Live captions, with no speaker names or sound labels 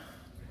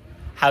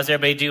How's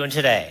everybody doing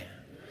today?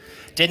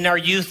 Didn't our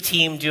youth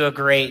team do a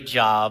great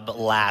job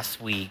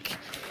last week?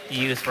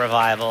 Youth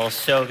revival,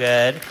 so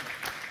good.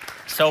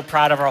 So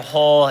proud of our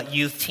whole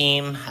youth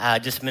team,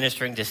 just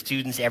ministering to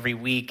students every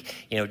week.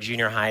 You know,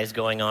 junior high is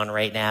going on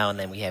right now, and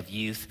then we have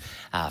youth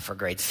for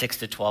grades 6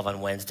 to 12 on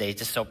Wednesday.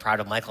 Just so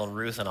proud of Michael and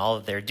Ruth and all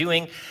that they're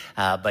doing,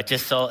 but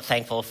just so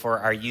thankful for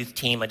our youth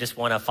team. I just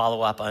want to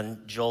follow up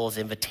on Joel's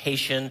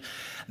invitation.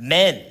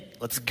 Men,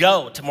 let's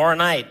go. Tomorrow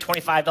night,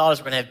 $25. We're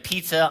going to have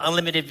pizza,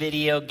 unlimited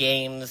video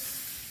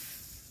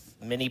games,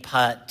 mini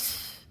putt,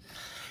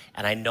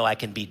 and I know I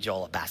can beat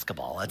Joel at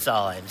basketball. That's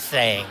all I'm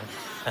saying.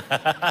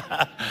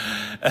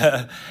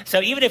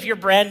 So even if you're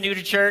brand new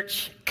to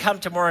church, come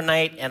tomorrow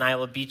night and I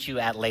will beat you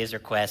at Laser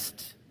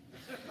Quest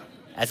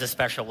as a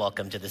special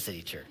welcome to the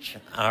City Church.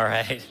 All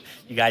right.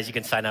 You guys, you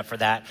can sign up for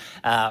that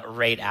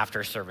right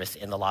after service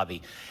in the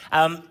lobby.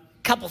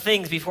 Couple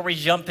things before we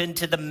jump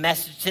into the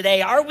message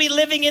today. Are we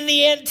living in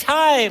the end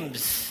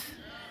times?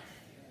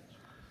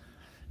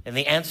 And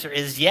the answer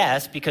is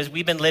yes, because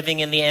we've been living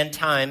in the end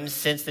times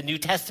since the New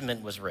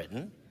Testament was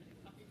written.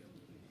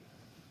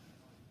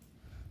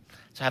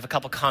 So I have a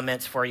couple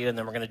comments for you, and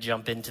then we're going to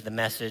jump into the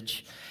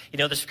message. You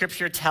know, the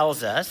scripture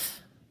tells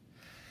us,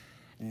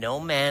 no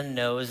man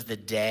knows the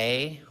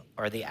day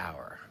or the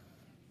hour.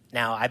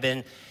 Now, I've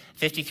been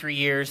 53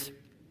 years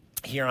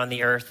here on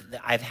the earth.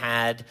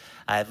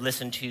 I've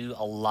listened to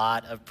a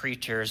lot of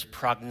preachers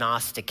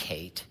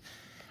prognosticate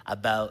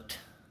about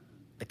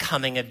the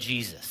coming of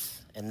Jesus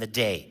and the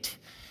date.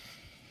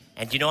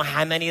 And do you know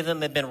how many of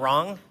them have been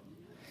wrong?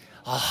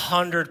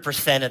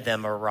 100% of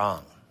them are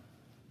wrong.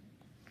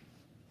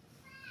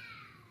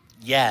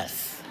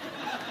 Yes.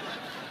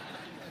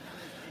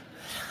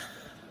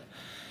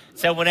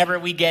 So whenever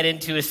we get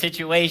into a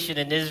situation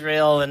in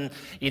Israel and,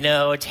 you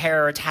know,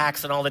 terror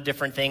attacks and all the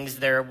different things,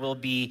 there will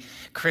be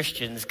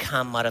Christians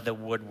come out of the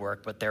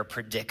woodwork with their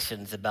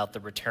predictions about the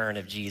return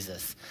of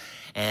Jesus.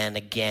 And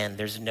again,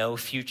 there's no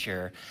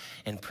future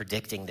in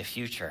predicting the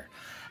future.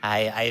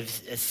 I've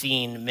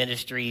seen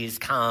ministries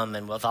come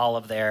and with all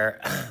of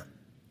their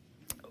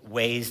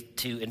ways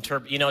to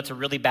interpret, you know, it's a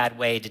really bad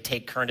way to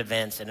take current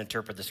events and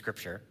interpret the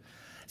scripture.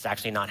 It's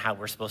actually not how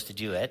we're supposed to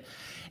do it.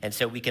 And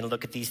so we can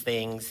look at these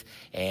things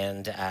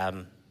and,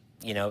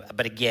 you know,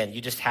 but again,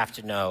 you just have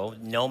to know,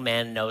 no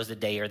man knows the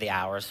day or the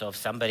hour. So if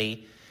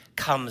somebody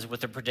comes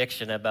with a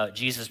prediction about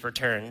Jesus'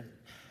 return,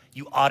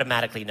 you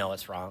automatically know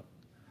it's wrong.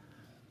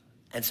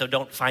 And so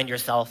don't find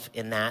yourself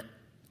in that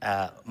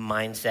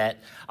mindset.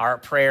 Our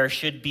prayer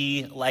should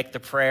be like the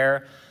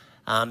prayer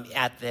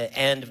at the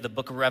end of the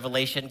book of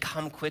Revelation,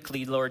 come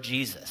quickly, Lord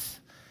Jesus.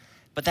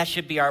 But that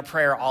should be our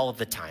prayer all of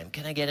the time.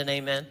 Can I get an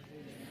amen?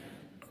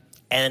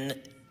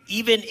 And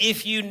even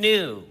if you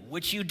knew,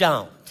 which you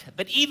don't,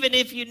 but even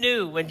if you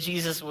knew when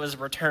Jesus was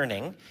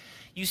returning,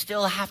 you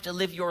still have to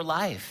live your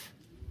life.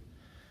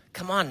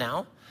 Come on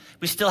now.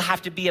 We still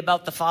have to be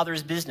about the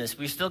Father's business.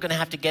 We're still going to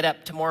have to get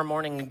up tomorrow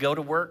morning and go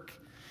to work.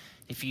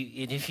 If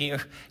you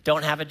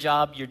don't have a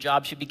job, your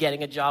job should be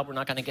getting a job. We're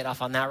not going to get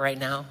off on that right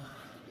now.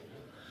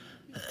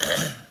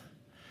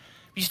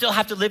 You still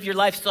have to live your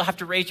life, still have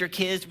to raise your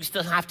kids. We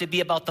still have to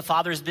be about the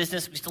Father's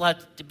business. We still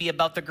have to be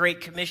about the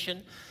Great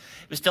Commission.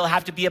 We still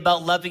have to be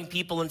about loving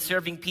people and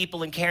serving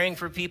people and caring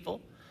for people.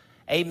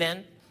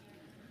 Amen.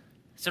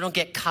 So don't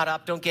get caught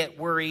up, don't get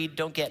worried,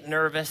 don't get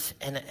nervous.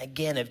 And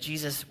again, if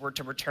Jesus were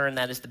to return,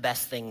 that is the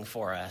best thing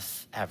for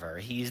us ever.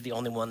 He's the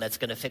only one that's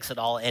going to fix it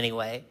all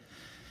anyway.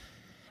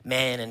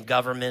 Man and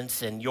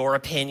governments and your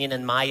opinion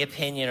and my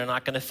opinion are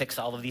not going to fix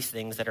all of these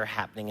things that are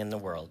happening in the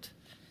world.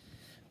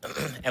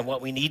 And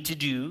what we need to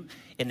do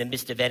in the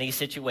midst of any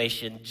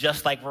situation,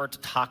 just like we're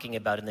talking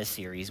about in this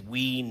series,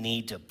 we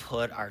need to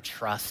put our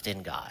trust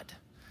in God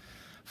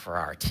for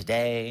our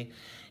today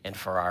and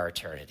for our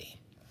eternity.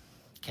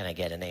 Can I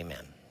get an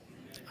amen?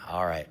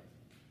 All right.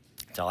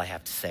 That's all I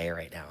have to say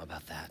right now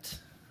about that.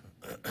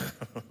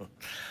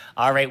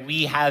 All right,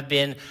 we have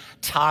been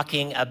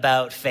talking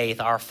about faith.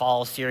 Our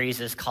fall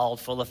series is called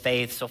Full of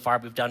Faith. So far,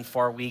 we've done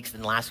 4 weeks,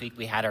 and last week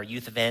we had our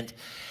youth event.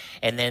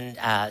 And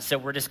then, so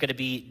we're just going to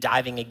be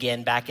diving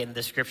again back into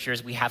the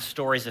scriptures. We have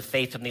stories of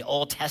faith from the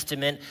Old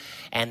Testament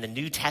and the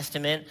New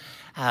Testament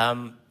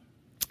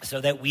so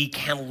that we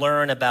can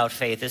learn about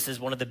faith. This is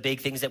one of the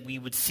big things that we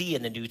would see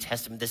in the New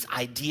Testament, this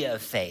idea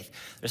of faith.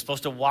 They're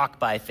supposed to walk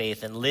by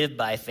faith and live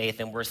by faith,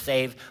 and we're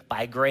saved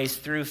by grace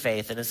through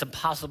faith. And it's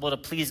impossible to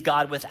please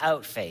God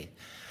without faith.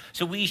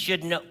 So we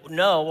should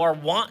know or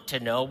want to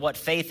know what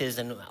faith is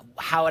and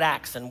how it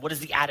acts and what is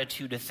the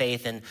attitude of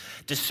faith and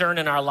discern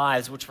in our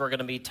lives, which we're going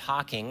to be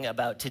talking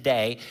about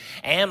today.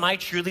 Am I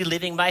truly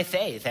living by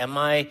faith? Do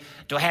I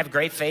have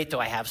great faith? Do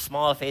I have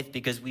small faith?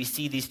 Because we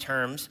see these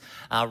terms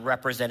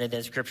represented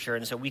in Scripture,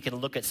 and so we can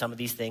look at some of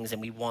these things and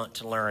we want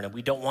to learn. And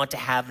we don't want to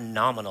have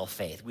nominal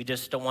faith. We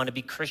just don't want to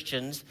be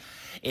Christians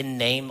in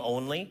name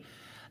only.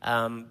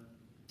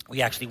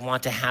 We actually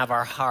want to have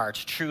our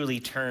hearts truly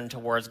turned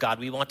towards God.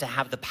 We want to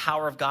have the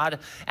power of God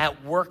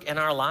at work in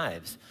our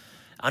lives.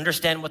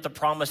 Understand what the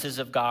promises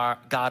of God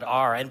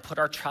are and put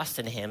our trust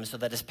in him so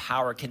that his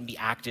power can be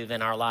active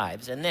in our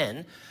lives. And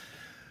then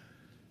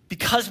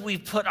Because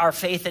we've put our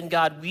faith in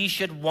God, we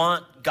should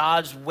want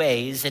God's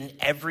ways in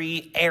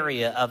every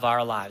area of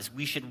our lives.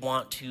 We should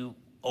want to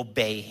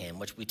obey him,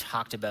 which we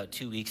talked about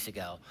 2 weeks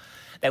ago.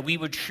 That we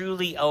would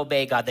truly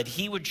obey God, that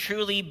he would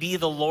truly be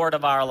the Lord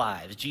of our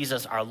lives.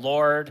 Jesus, our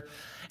Lord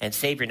and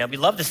Savior. Now, we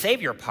love the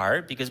Savior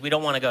part because we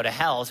don't want to go to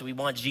hell, so we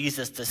want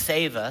Jesus to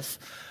save us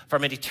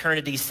from an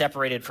eternity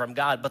separated from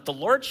God. But the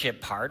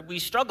Lordship part, we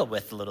struggle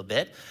with a little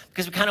bit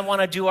because we kind of want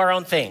to do our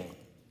own thing,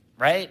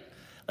 right?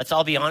 Let's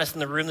all be honest in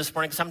the room this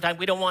morning. Sometimes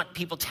we don't want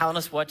people telling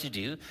us what to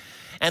do.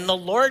 And the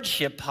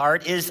Lordship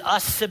part is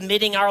us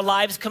submitting our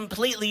lives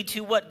completely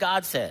to what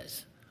God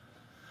says.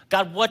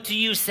 God, what do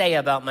you say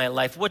about my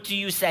life? What do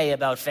you say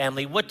about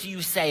family? What do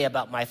you say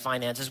about my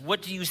finances?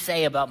 What do you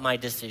say about my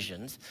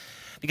decisions?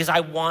 Because I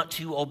want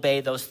to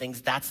obey those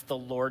things. That's the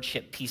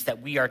Lordship piece, that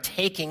we are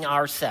taking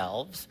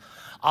ourselves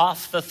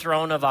off the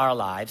throne of our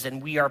lives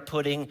and we are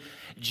putting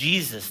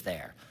Jesus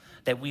there,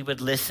 that we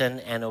would listen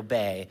and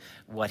obey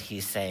what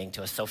he's saying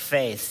to us. So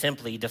faith,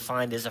 simply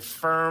defined as a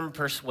firm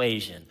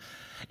persuasion.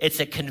 It's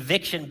a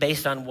conviction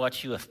based on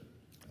what you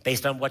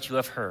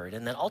have heard.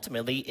 And then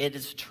ultimately it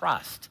is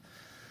trust.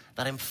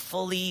 That I'm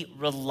fully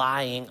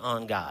relying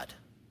on God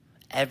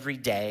every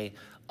day,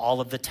 all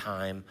of the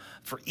time,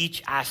 for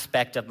each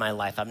aspect of my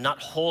life. I'm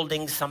not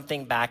holding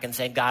something back and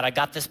saying, God, I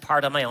got this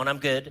part on my own. I'm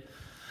good.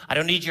 I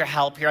don't need your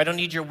help here. I don't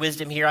need your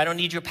wisdom here. I don't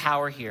need your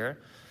power here.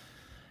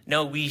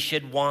 No, we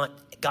should want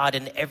God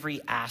in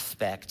every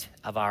aspect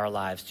of our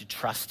lives to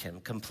trust him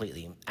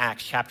completely.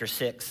 Acts chapter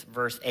 6,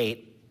 verse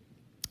 8,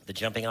 the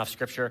jumping off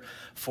scripture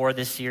for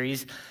this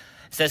series,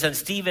 says, and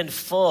Stephen,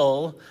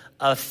 full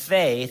of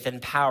faith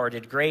and power,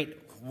 did great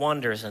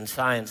wonders and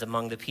signs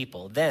among the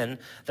people. Then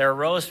there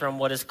arose from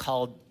what is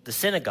called the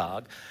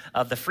synagogue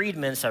of the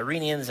freedmen,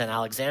 Cyrenians and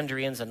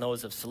Alexandrians, and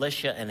those of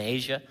Cilicia and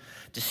Asia,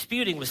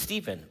 disputing with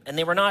Stephen. And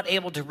they were not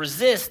able to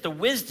resist the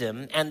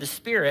wisdom and the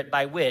spirit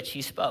by which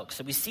he spoke.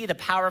 So we see the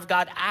power of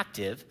God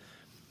active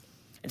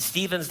in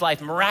Stephen's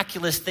life,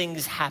 miraculous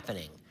things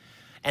happening.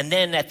 And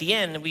then at the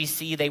end, we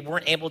see they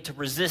weren't able to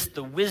resist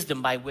the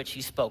wisdom by which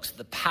he spoke. So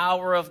the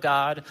power of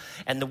God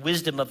and the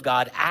wisdom of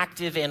God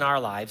active in our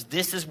lives.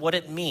 This is what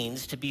it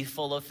means to be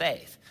full of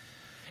faith.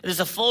 There's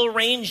a full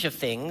range of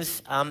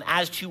things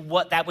as to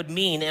what that would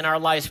mean in our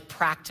lives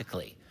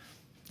practically.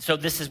 So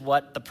this is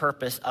what the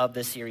purpose of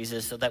this series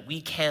is, so that we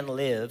can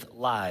live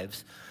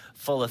lives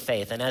full of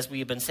faith. And as we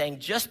have been saying,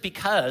 just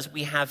because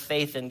we have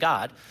faith in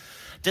God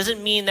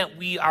doesn't mean that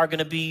we are going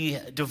to be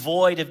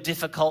devoid of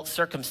difficult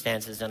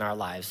circumstances in our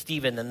lives.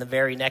 Stephen, in the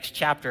very next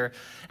chapter,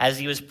 as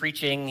he was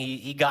preaching,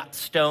 he got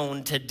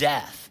stoned to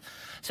death.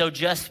 So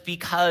just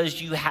because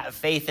you have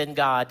faith in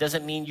God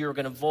doesn't mean you're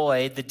going to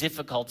avoid the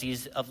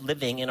difficulties of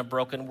living in a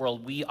broken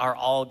world. We are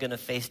all going to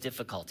face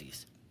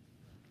difficulties.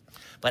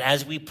 But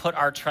as we put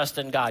our trust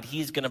in God,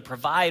 he's going to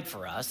provide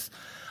for us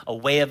a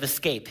way of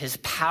escape. His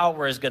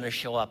power is going to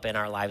show up in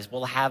our lives.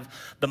 We'll have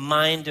the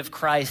mind of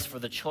Christ for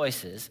the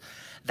choices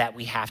that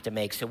we have to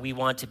make. So we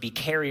want to be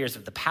carriers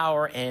of the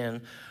power and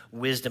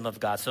wisdom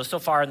of God. So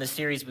far in this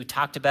series, we've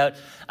talked about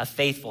a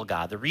faithful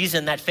God. The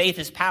reason that faith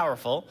is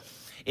powerful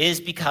is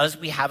because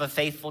we have a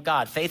faithful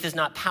God. Faith is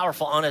not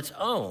powerful on its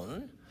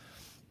own.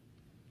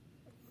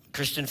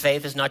 Christian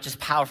faith is not just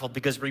powerful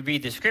because we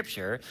read the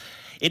scripture.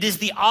 It is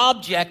the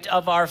object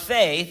of our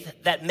faith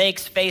that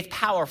makes faith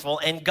powerful,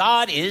 and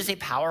God is a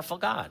powerful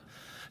God.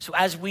 So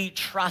as we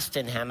trust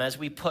in him, as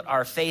we put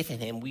our faith in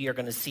him, we are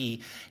going to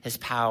see his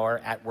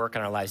power at work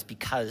in our lives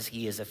because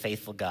he is a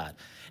faithful God.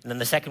 And then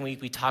the second week,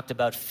 we talked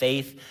about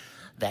faith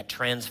that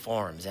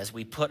transforms. As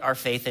we put our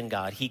faith in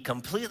God, he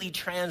completely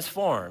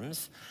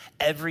transforms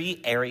every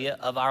area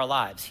of our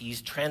lives.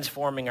 He's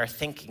transforming our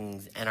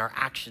thinking and our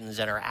actions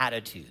and our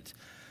attitudes.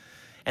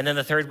 And then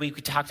the third week,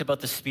 we talked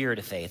about the spirit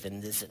of faith,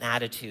 and this is an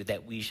attitude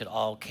that we should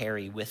all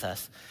carry with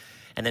us.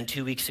 And then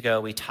 2 weeks ago,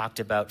 we talked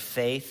about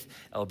faith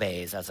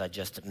obeys, as I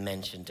just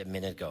mentioned a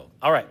minute ago.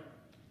 All right.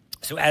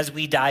 So as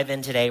we dive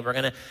in today, we're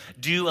going to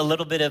do a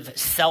little bit of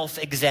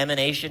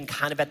self-examination,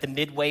 kind of at the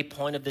midway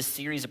point of this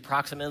series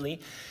approximately.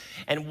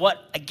 And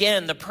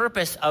again, the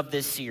purpose of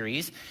this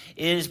series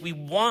is we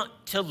want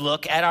to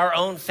look at our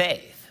own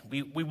faith.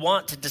 We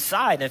want to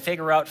decide and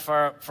figure out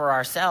for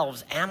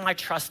ourselves, am I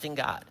trusting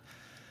God?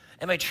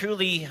 Am I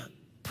truly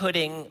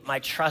putting my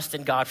trust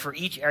in God for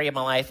each area of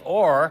my life,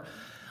 or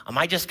am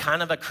I just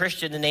kind of a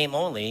Christian in name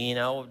only,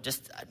 I'm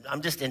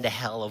just into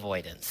hell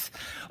avoidance?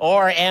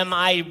 Or am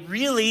I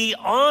really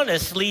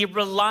honestly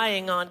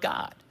relying on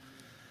God?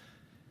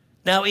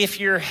 Now,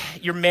 if you're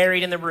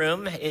married in the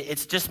room,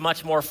 it's just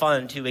much more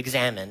fun to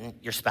examine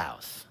your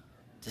spouse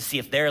to see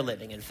if they're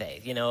living in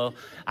faith.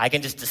 I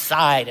can just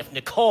decide if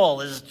Nicole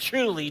is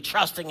truly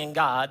trusting in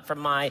God from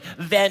my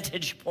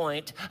vantage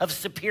point of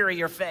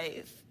superior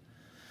faith.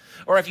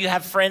 Or if you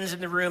have friends in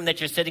the room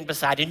that you're sitting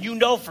beside and you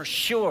know for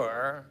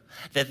sure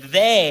that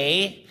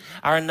they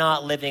are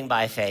not living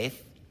by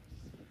faith,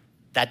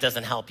 that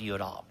doesn't help you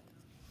at all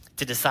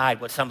to decide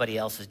what somebody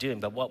else is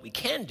doing. But what we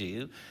can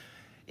do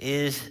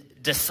is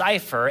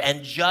decipher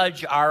and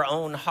judge our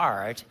own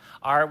heart.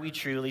 Are we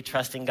truly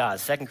trusting God?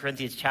 2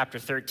 Corinthians chapter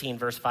 13,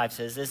 verse 5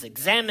 says this,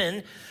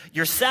 examine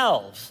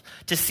yourselves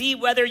to see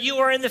whether you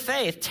are in the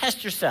faith.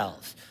 Test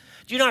yourselves.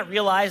 Do you not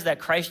realize that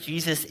Christ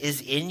Jesus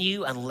is in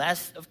you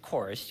unless, of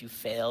course, you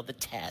fail the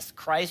test?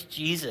 Christ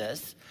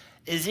Jesus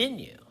is in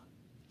you.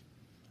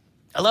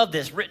 I love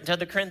this, written to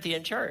the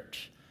Corinthian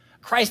church.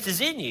 Christ is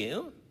in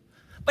you,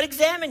 but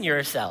examine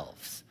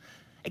yourselves.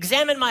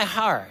 Examine my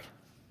heart.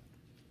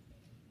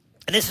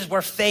 And this is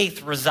where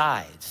faith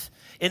resides,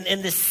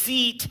 in the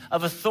seat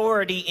of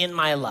authority in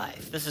my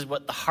life. This is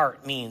what the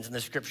heart means in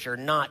the scripture,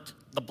 not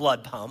the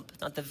blood pump,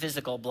 not the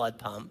physical blood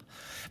pump,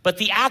 but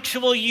the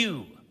actual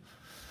you,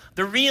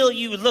 the real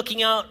you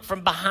looking out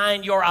from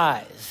behind your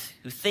eyes,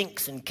 who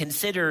thinks and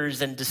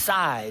considers and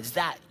decides,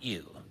 that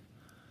you.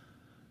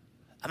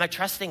 Am I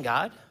trusting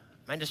God?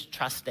 Am I just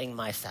trusting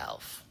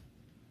myself?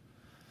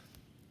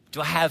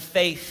 Do I have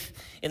faith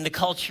in the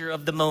culture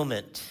of the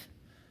moment?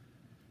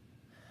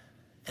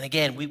 And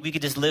again, we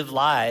could just live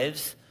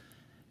lives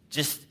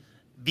just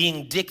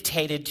being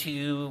dictated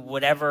to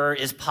whatever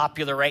is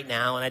popular right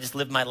now, and I just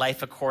live my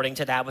life according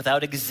to that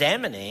without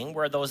examining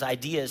where those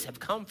ideas have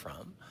come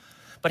from.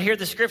 But here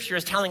the scripture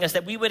is telling us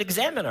that we would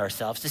examine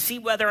ourselves to see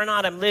whether or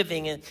not I'm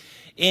living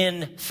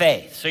in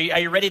faith. So are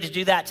you ready to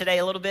do that today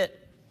a little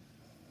bit?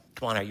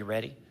 Come on, are you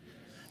ready?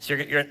 So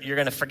you're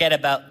going to forget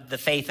about the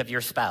faith of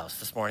your spouse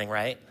this morning,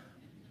 right?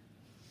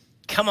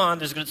 Come on,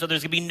 there's going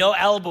to be no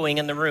elbowing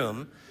in the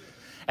room.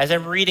 As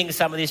I'm reading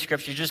some of these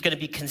scriptures, you're just going to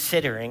be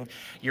considering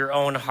your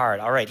own heart.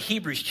 All right,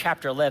 Hebrews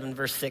chapter 11,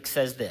 verse 6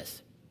 says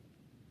this.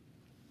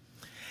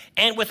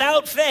 And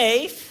without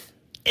faith,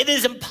 it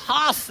is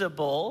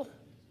impossible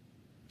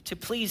to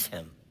please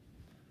him.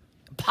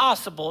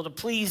 Impossible to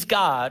please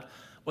God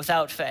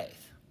without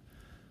faith.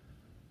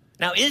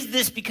 Now, is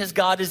this because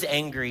God is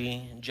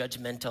angry and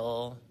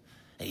judgmental,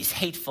 and he's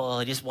hateful,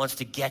 and he just wants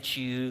to get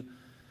you,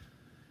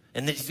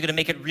 and that he's going to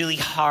make it really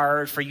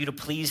hard for you to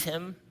please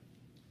him?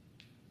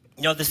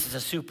 You know, this is a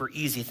super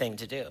easy thing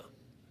to do.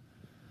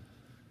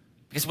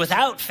 Because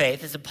without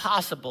faith, it's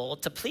impossible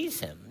to please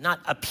him. Not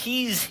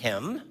appease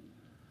him,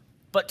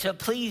 but to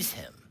please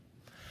him.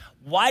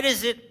 Why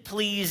does it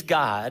please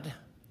God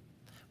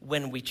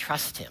when we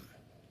trust him?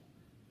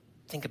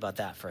 Think about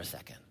that for a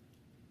second.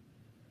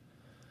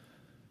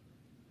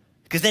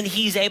 Because then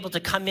he's able to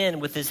come in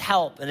with his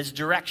help and his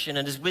direction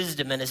and his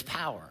wisdom and his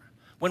power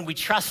when we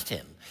trust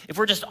him. If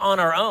we're just on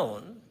our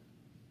own,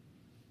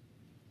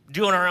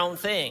 doing our own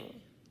thing,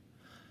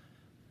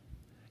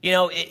 you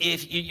know,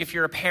 if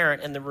you're a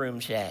parent in the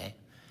room today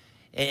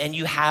and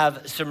you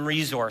have some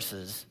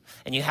resources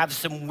and you have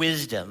some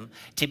wisdom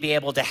to be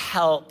able to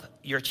help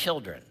your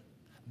children,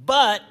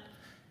 but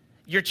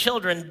your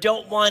children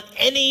don't want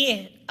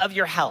any of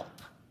your help,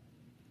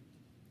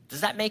 does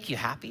that make you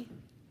happy?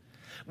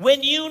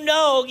 When you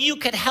know you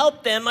could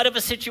help them out of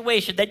a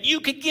situation, that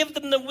you could give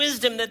them the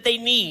wisdom that they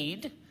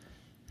need,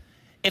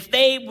 if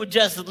they would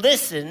just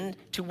listen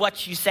to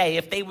what you say,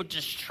 if they would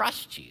just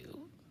trust you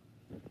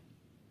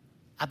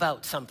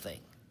about something.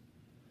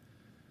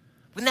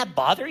 Wouldn't that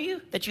bother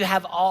you? That you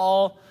have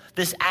all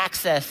this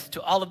access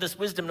to all of this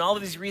wisdom and all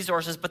of these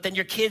resources, but then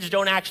your kids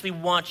don't actually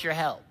want your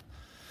help.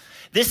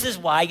 This is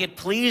why it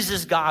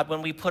pleases God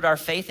when we put our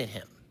faith in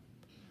him.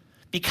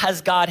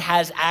 Because God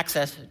has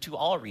access to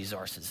all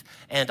resources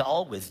and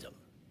all wisdom.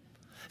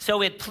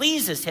 So it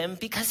pleases him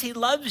because he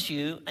loves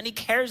you and he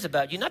cares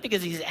about you, not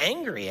because he's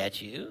angry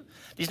at you.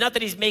 It's not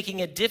that he's making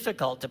it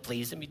difficult to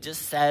please him. He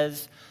just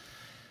says,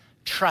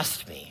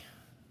 trust me.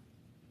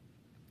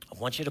 I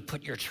want you to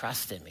put your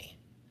trust in me.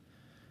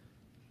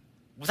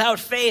 Without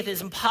faith,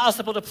 it's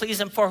impossible to please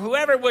him, for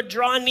whoever would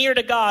draw near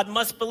to God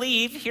must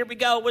believe. Here we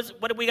go.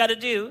 What do we got to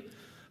do?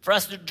 For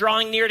us to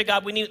drawing near to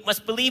God,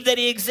 must believe that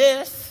he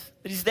exists,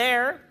 that he's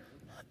there,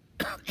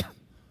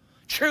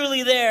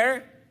 truly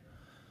there,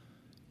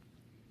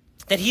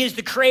 that he is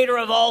the creator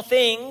of all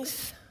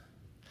things,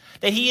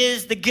 that he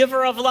is the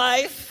giver of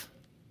life,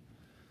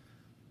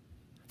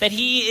 that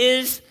he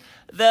is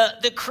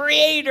the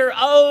creator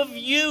of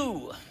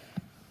you.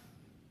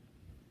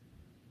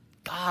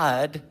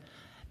 God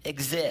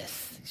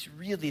exists. He's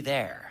really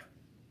there.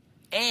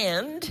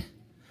 And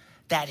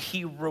that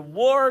he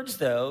rewards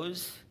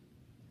those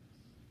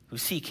who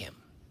seek him.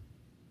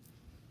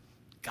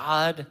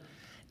 God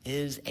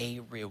is a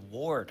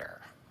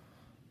rewarder.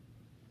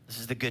 This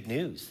is the good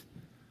news.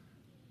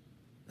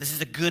 This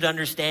is a good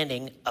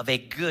understanding of a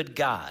good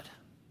God.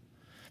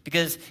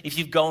 Because if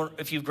you've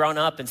grown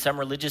up in some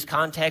religious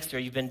context or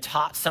you've been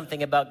taught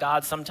something about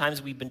God,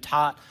 sometimes we've been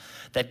taught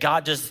that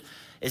God just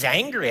is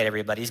angry at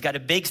everybody. He's got a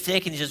big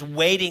stick and he's just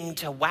waiting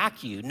to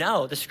whack you.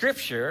 No, the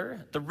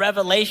scripture, the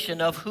revelation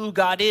of who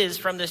God is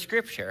from the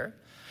scripture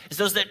is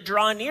those that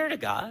draw near to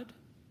God,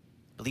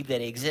 believe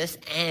that he exists,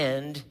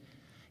 and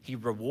he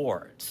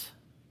rewards.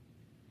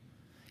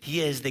 He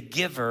is the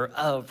giver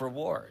of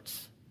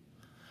rewards,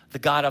 the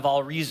God of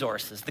all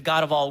resources, the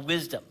God of all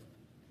wisdom.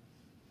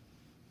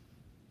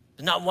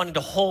 not wanting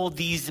to hold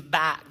these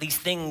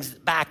things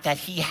back that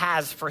he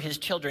has for his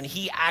children.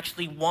 He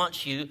actually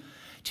wants you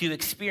to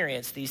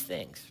experience these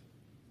things.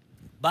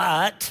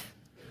 But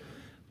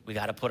we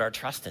got to put our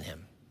trust in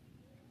him.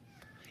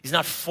 He's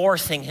not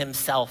forcing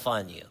himself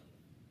on you.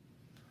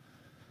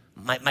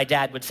 My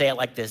dad would say it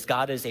like this: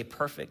 God is a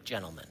perfect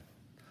gentleman.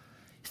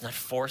 He's not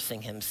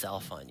forcing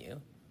himself on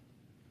you.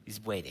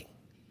 He's waiting.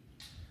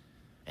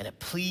 And it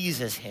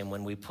pleases him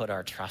when we put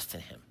our trust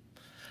in him.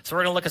 So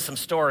we're going to look at some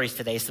stories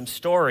today, some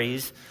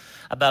stories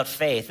about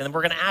faith. And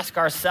we're going to ask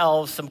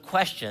ourselves some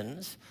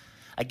questions.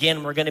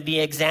 Again, we're going to be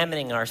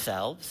examining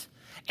ourselves.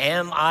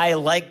 Am I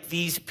like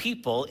these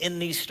people in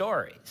these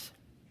stories?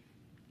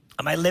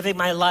 Am I living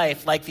my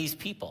life like these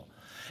people?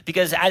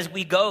 Because as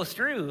we go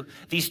through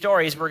these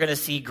stories, we're going to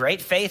see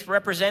great faith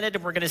represented,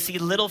 and we're going to see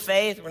little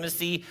faith. We're going to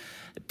see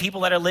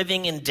people that are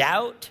living in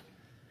doubt.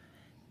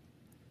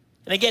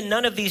 And again,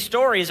 none of these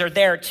stories are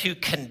there to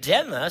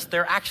condemn us.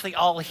 They're actually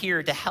all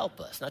here to help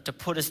us, not to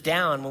put us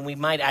down when we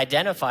might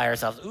identify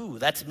ourselves. Ooh,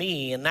 that's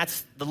me, and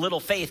that's the little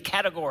faith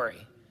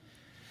category.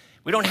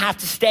 We don't have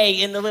to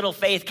stay in the little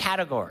faith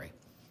category.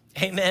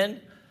 Amen?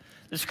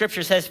 The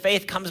scripture says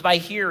faith comes by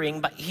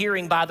hearing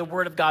by the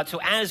word of God. So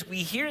as we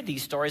hear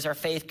these stories, our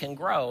faith can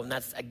grow. And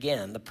that's,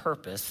 again, the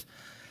purpose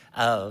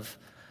of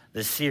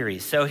the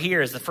series. So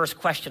here's the first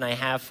question I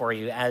have for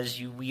you as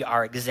we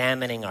are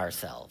examining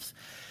ourselves.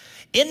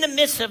 In the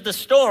midst of the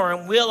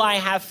storm, will I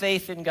have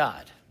faith in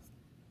God?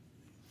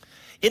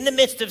 In the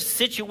midst of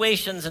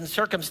situations and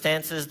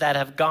circumstances that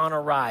have gone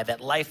awry, that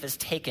life has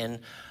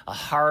taken a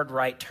hard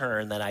right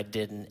turn that I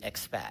didn't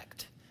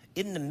expect.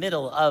 In the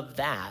middle of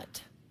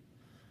that,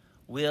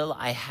 will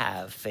I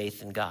have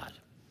faith in God?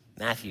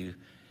 Matthew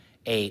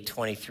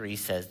 8:23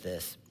 says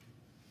this.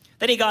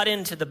 Then he got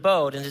into the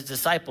boat and his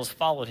disciples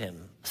followed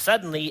him.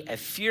 Suddenly, a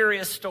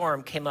furious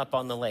storm came up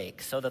on the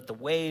lake so that the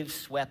waves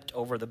swept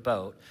over the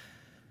boat.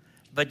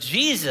 But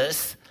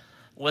Jesus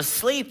was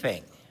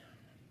sleeping.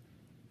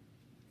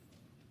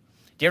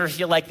 Do you ever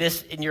feel like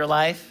this in your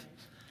life?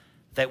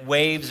 That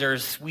waves are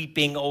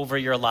sweeping over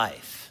your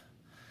life.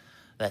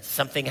 That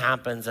something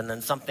happens and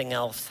then something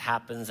else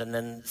happens and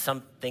then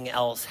something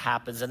else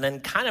happens. And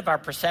then kind of our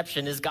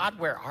perception is, God,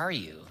 where are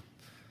you?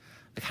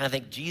 We kind of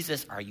think,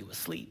 Jesus, are you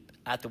asleep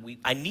at the wheel?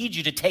 I need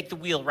you to take the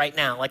wheel right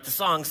now. Like the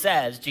song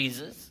says,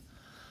 Jesus.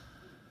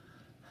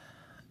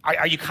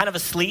 Are you kind of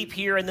asleep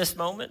here in this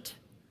moment?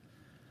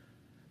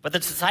 But the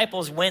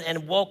disciples went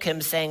and woke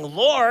him saying,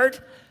 Lord,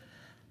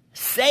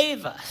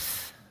 save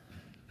us.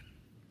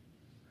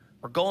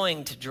 We're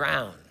going to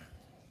drown.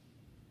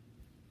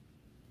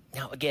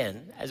 Now,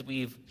 again, as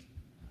we've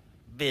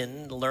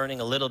been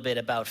learning a little bit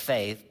about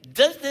faith,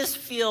 does this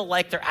feel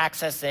like they're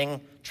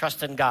accessing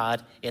trust in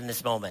God in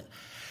this moment?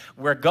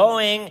 We're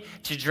going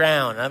to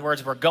drown. In other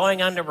words, we're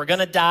going under, we're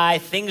going to die,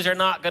 things are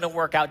not going to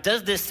work out.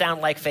 Does this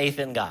sound like faith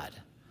in God?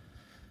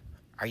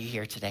 Are you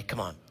here today? Come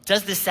on.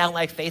 Does this sound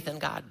like faith in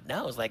God?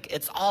 No, it's like,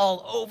 it's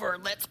all over.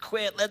 Let's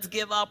quit. Let's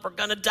give up. We're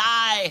going to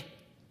die.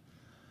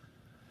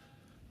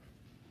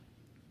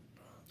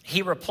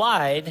 He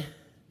replied,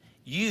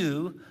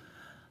 you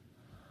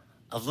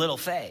of little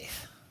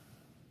faith.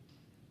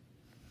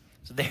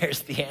 So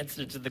there's the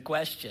answer to the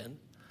question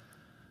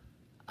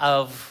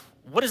of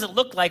what does it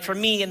look like for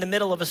me in the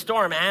middle of a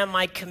storm? Am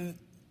I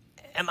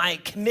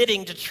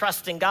committing to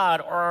trusting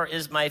God, or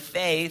is my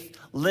faith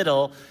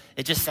little?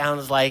 It just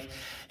sounds like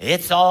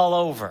it's all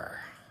over.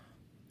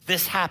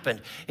 This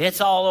happened.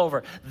 It's all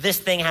over. This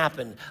thing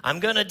happened. I'm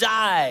going to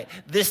die.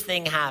 This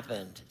thing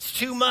happened. It's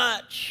too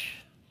much.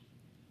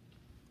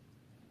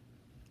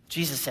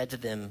 Jesus said to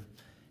them,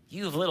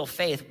 you have little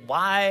faith.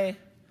 Why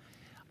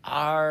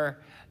are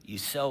you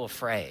so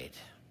afraid?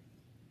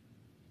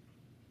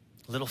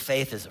 Little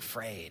faith is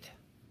afraid.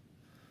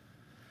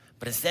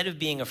 But instead of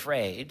being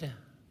afraid,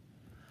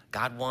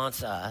 God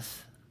wants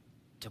us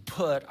to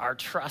put our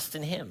trust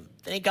in him.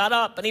 Then he got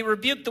up and he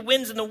rebuked the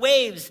winds and the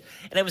waves,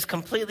 and it was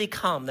completely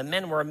calm. The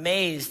men were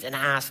amazed and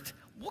asked,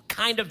 what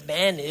kind of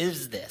man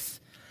is this?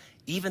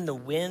 Even the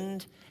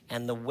wind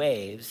and the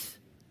waves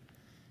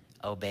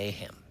obey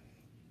him.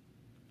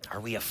 Are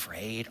we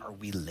afraid? Are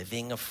we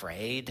living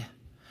afraid?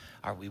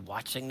 Are we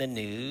watching the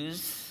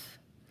news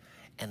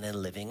and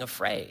then living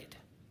afraid?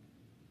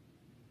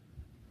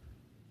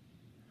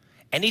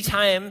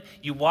 Anytime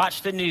you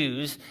watch the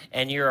news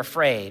and you're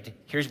afraid,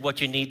 here's what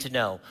you need to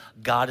know.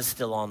 God is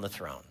still on the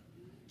throne.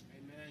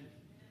 Amen.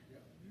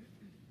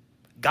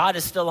 God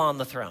is still on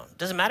the throne.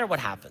 Doesn't matter what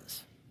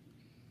happens.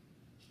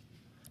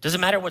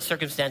 Doesn't matter what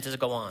circumstances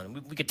go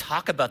on. We could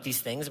talk about these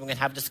things, and we can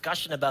have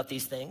discussion about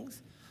these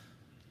things.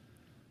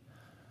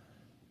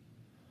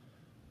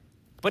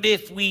 But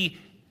if we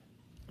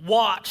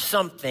watch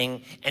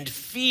something and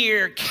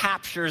fear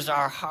captures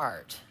our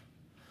heart,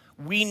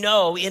 we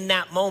know in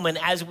that moment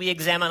as we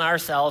examine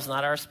ourselves,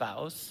 not our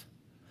spouse,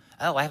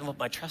 oh, I haven't put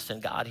my trust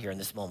in God here in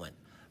this moment.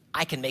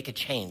 I can make a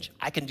change.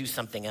 I can do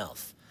something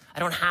else. I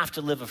don't have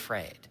to live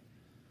afraid.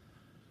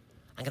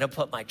 I'm going to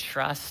put my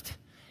trust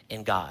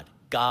in God.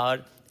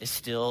 God is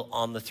still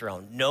on the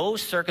throne. No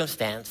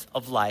circumstance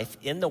of life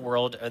in the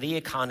world or the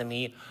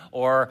economy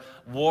or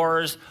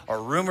wars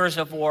or rumors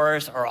of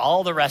wars or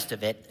all the rest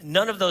of it,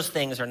 none of those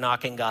things are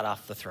knocking God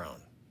off the throne.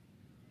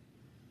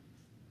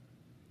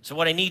 So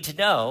what I need to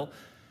know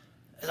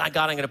is,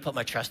 God, I'm going to put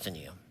my trust in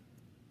you.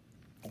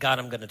 God,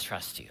 I'm going to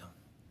trust you.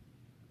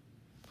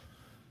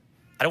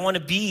 I don't want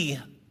to be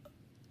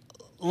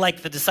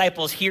like the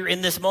disciples here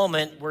in this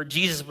moment where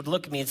Jesus would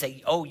look at me and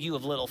say, oh, you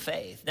have little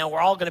faith. Now, we're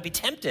all going to be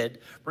tempted.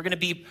 We're going to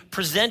be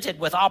presented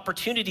with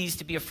opportunities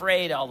to be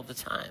afraid all of the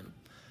time.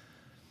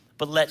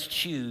 But let's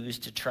choose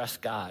to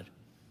trust God.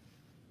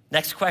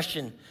 Next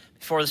question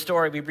before the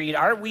story we read,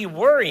 are we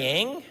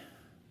worrying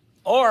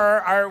or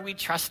are we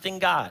trusting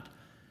God?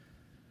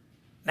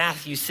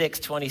 Matthew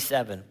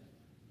 6:27.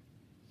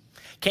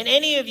 Can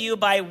any of you,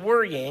 by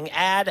worrying,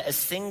 add a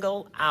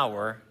single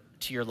hour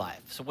to your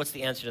life? So what's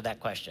the answer to that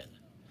question?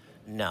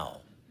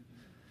 No.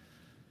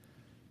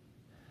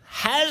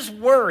 Has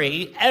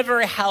worry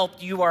ever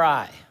helped you or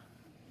I?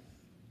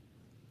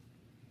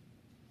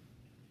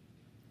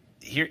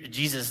 Here,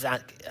 Jesus,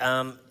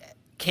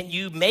 can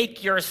you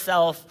make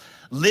yourself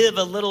live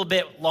a little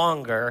bit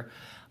longer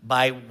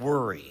by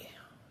worry,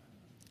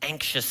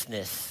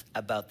 anxiousness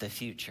about the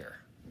future?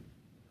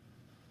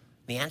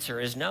 The answer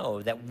is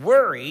no, that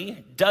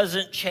worry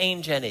doesn't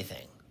change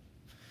anything.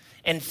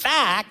 In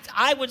fact,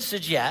 I would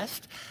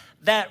suggest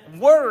that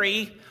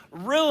worry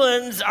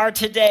ruins our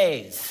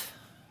todays.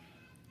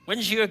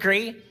 Wouldn't you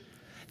agree?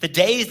 The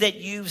days that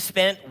you've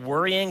spent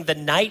worrying, the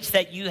nights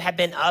that you have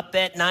been up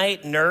at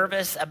night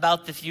nervous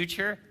about the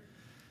future,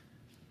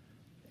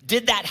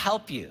 did that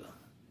help you?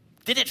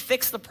 Did it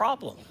fix the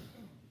problem?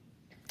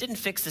 It didn't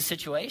fix the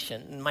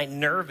situation. My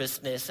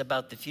nervousness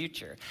about the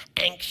future,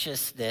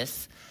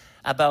 anxiousness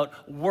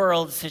about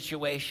world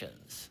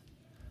situations.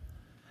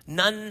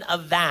 None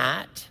of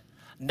that,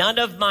 none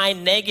of my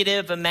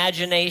negative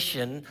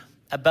imagination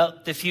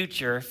about the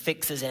future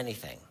fixes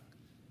anything.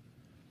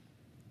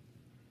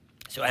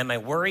 So am I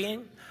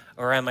worrying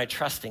or am I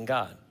trusting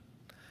God?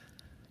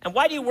 And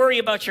why do you worry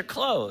about your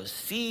clothes?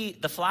 See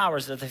the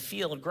flowers of the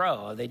field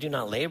grow. They do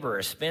not labor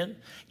or spin.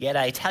 Yet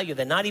I tell you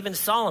that not even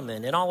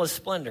Solomon in all his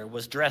splendor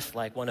was dressed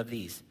like one of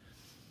these.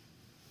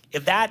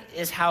 If that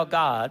is how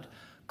God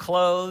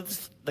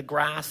clothes the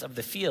grass of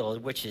the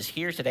field, which is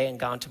here today and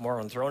gone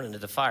tomorrow and thrown into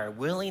the fire,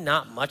 will he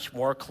not much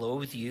more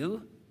clothe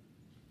you?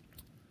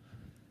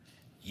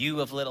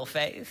 You of little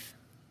faith.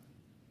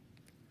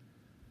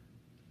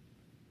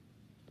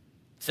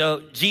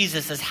 So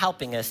Jesus is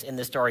helping us in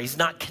this story. He's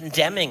not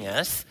condemning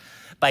us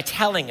by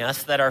telling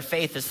us that our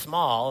faith is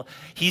small.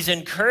 He's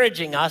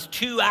encouraging us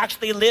to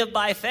actually live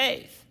by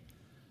faith.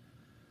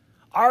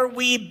 Are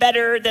we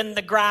better than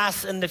the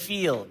grass in the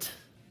field?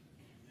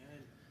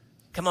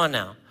 Come on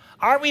now.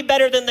 Are we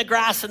better than the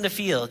grass in the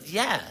field?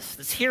 Yes.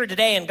 It's here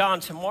today and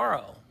gone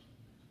tomorrow.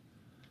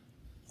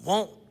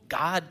 Won't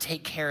God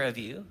take care of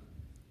you?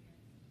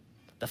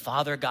 The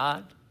Father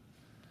God,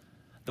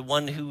 the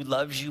one who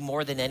loves you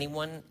more than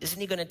anyone, isn't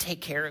he going to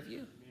take care of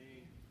you?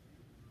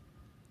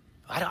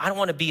 I don't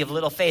want to be of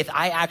little faith.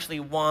 I actually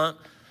want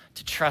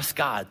to trust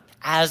God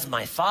as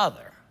my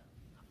Father,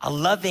 a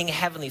loving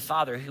Heavenly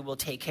Father who will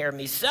take care of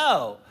me.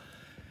 So,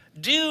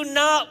 do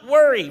not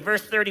worry,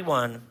 verse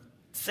 31,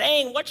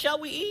 saying, what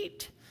shall we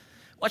eat?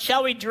 What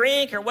shall we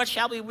drink? Or what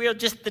shall we wear?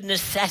 Just the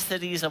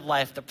necessities of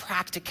life, the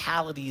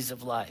practicalities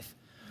of life.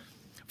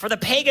 For the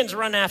pagans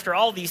run after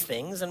all these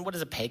things. And what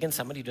is a pagan?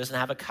 Somebody who doesn't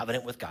have a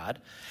covenant with God.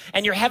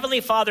 And your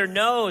heavenly Father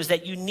knows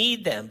that you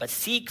need them. But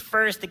seek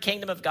first the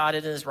kingdom of God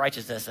and his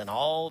righteousness, and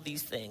all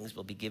these things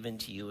will be given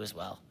to you as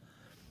well.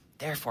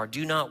 Therefore,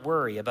 do not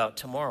worry about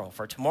tomorrow,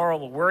 for tomorrow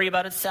will worry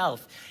about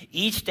itself.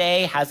 Each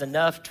day has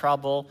enough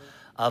trouble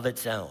of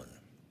its own.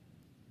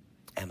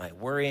 Am I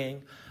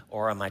worrying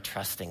or am I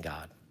trusting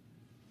God?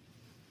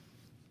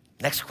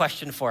 Next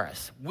question for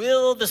us.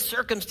 Will the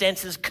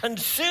circumstances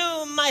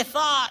consume my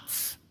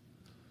thoughts?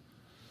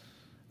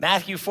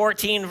 Matthew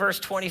 14, verse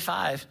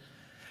 25.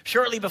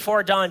 Shortly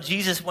before dawn,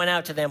 Jesus went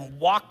out to them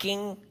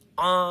walking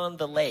on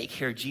the lake.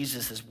 Here,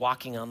 Jesus is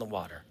walking on the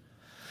water.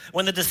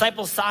 When the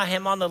disciples saw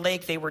him on the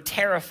lake, they were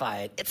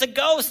terrified. It's a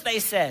ghost, they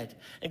said,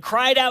 and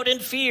cried out in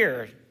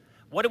fear.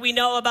 What do we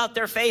know about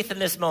their faith in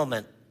this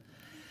moment?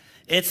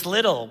 It's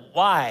little.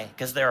 Why?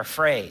 Because they're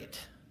afraid.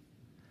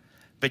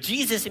 But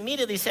Jesus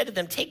immediately said to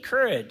them, take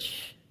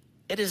courage.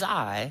 It is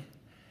I.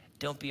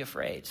 Don't be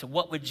afraid. So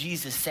what would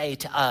Jesus say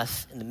to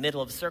us in the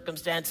middle of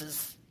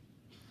circumstances?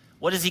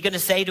 What is he going to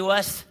say to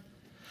us?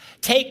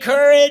 Take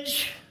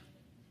courage.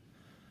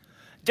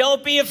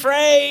 Don't be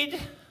afraid.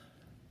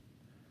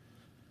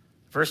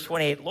 Verse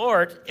 28,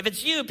 Lord, if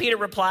it's you, Peter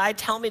replied,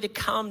 tell me to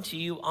come to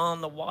you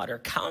on the water.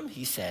 Come,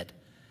 he said.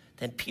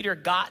 Then Peter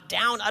got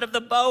down out of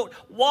the boat,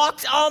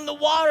 walked on the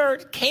water,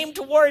 came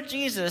toward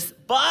Jesus.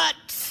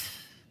 But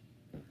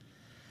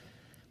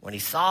when he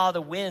saw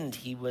the wind,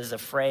 he was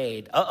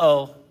afraid.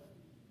 Uh-oh.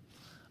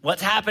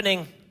 What's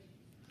happening?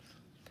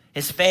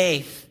 His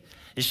faith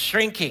is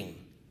shrinking.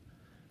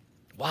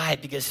 Why?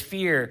 Because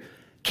fear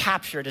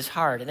captured his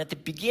heart. And at the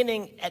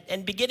beginning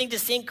to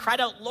sink, cried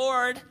out,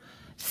 "Lord,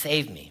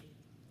 save me."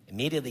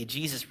 Immediately,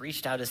 Jesus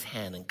reached out his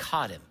hand and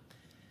caught him.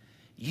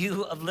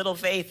 "You of little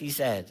faith," he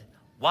said,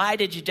 "why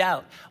did you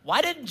doubt?"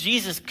 Why didn't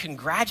Jesus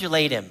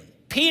congratulate him?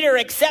 "Peter,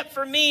 except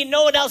for me,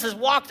 no one else has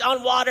walked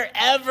on water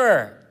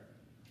ever."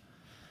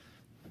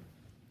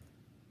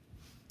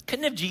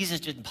 Couldn't have Jesus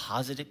been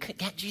positive?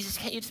 Jesus,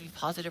 can't you just be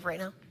positive right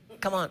now?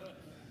 Come on.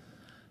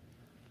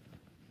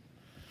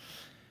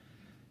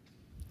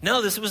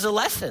 No, this was a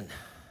lesson.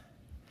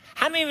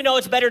 How many of you know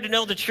it's better to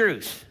know the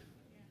truth?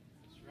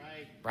 That's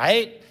right.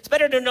 Right? It's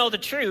better to know the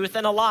truth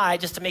than a lie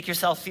just to make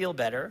yourself feel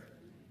better.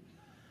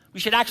 We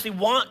should actually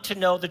want to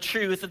know the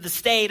truth of the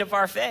state of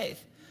our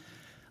faith.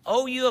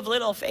 "Oh, you of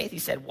little faith," he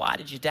said, "why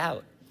did you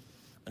doubt?"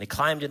 When he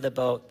climbed in the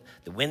boat,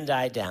 the wind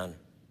died down.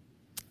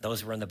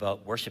 Those who were in the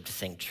boat worshiped,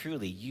 saying,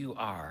 "Truly, you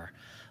are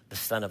the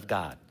Son of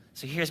God."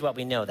 So here's what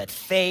we know, that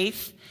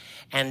faith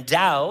and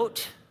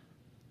doubt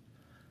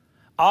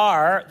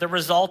are the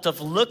result of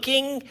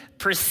looking,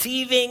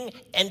 perceiving,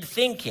 and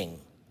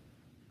thinking.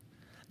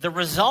 The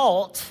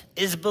result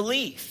is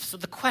belief. So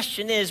the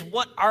question is,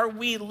 what are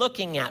we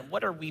looking at?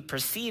 What are we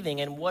perceiving,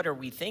 and what are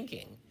we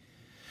thinking?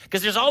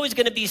 Because there's always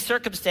going to be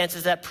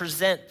circumstances that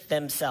present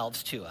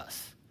themselves to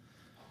us.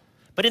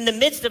 But in the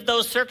midst of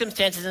those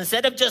circumstances,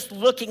 instead of just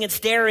looking and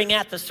staring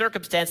at the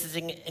circumstances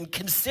and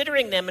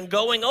considering them and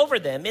going over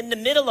them, in the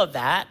middle of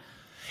that,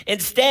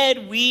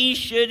 instead we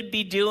should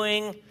be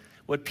doing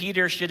what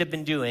Peter should have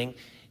been doing,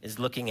 is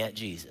looking at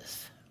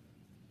Jesus.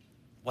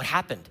 What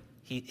happened?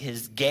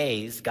 His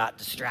gaze got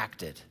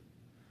distracted.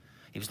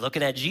 He was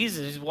looking at Jesus.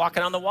 He was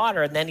walking on the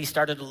water, and then he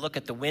started to look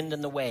at the wind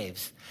and the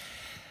waves,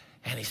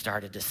 and he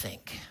started to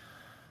sink.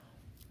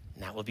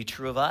 And that will be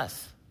true of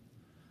us.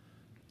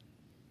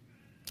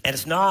 And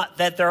it's not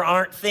that there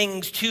aren't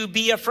things to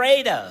be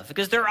afraid of,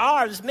 because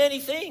there's many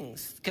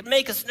things that could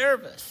make us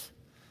nervous.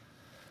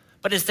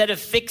 But instead of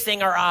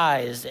fixing our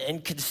eyes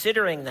and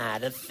considering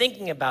that and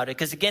thinking about it,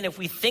 because again, if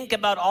we think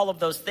about all of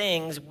those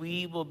things,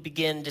 we will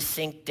begin to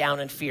sink down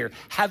in fear.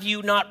 Have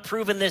you not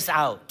proven this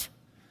out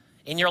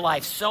in your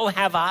life? So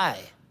have I.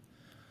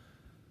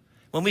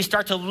 When we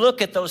start to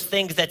look at those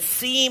things that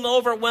seem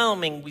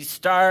overwhelming, we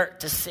start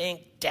to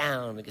sink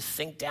down. We can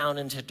sink down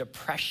into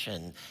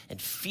depression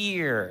and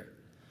fear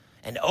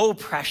and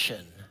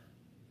oppression.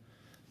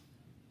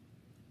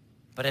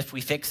 But if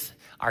we fix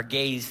our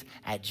gaze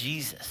at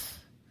Jesus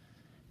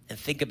and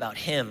think about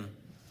him,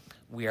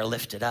 we are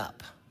lifted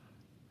up.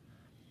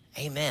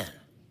 Amen.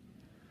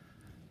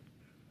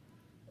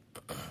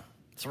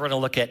 So we're going to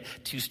look at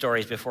two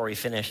stories before we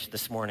finish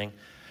this morning.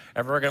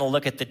 And we're going to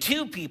look at the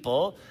two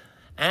people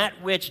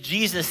at which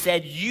Jesus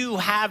said, "You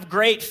have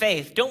great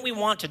faith." Don't we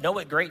want to know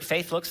what great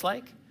faith looks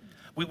like?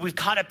 We've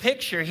caught a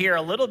picture here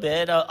a little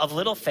bit of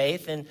little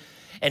faith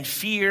and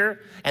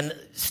fear and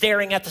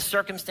staring at the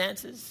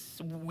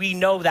circumstances. We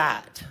know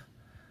that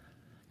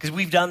because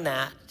we've done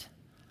that.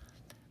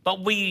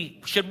 But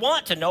we should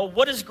want to know,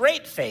 what does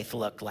great faith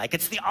look like?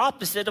 It's the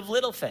opposite of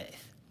little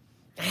faith.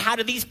 And how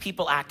do these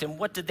people act, and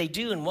what did they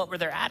do, and what were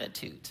their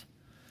attitudes?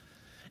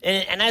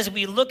 And as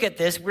we look at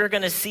this, we're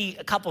going to see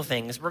a couple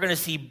things. We're going to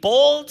see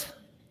bold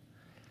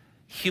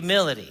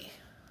humility.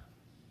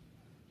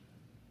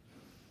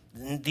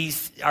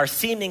 These are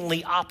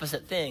seemingly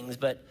opposite things,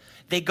 but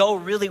they go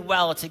really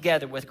well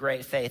together with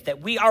great faith.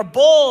 That we are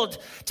bold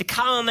to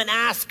come and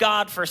ask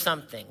God for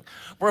something.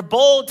 We're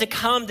bold to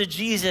come to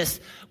Jesus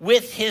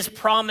with his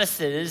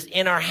promises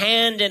in our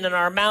hand and in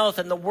our mouth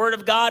and the word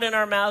of God in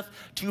our mouth,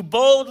 to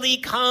boldly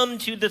come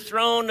to the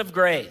throne of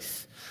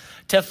grace,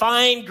 to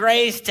find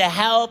grace to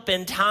help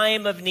in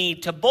time of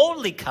need, to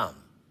boldly come.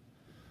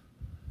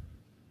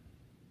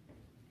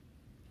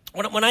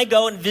 When I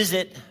go and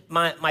visit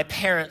my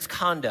parents'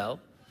 condo,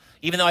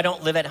 even though I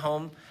don't live at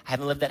home, I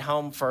haven't lived at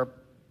home for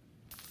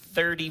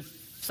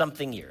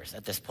 30-something years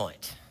at this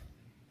point.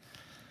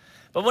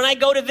 But when I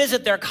go to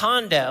visit their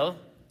condo,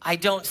 I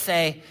don't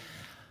say,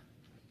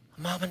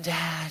 "Mom and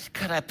Dad,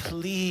 could I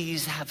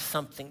please have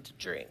something to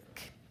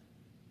drink?"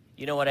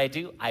 You know what I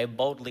do? I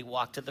boldly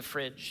walk to the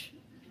fridge.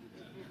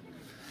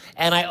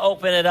 And I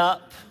open it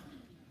up.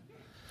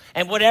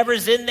 And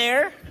whatever's in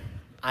there,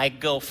 I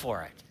go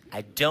for it.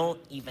 I don't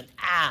even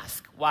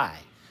ask. Why?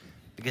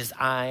 Because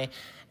I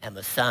am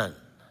a son.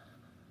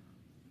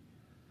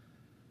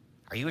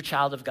 Are you a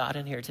child of God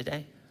in here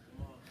today?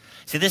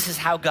 See, this is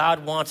how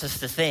God wants us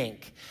to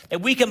think. That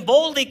we can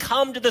boldly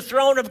come to the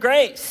throne of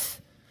grace,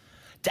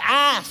 to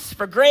ask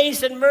for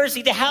grace and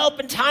mercy, to help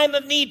in time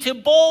of need, to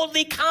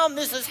boldly come.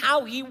 This is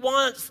how he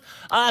wants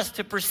us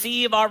to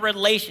perceive our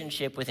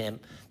relationship with him,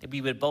 that we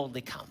would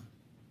boldly come.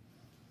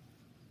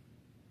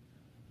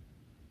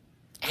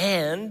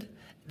 And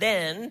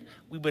then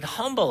we would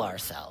humble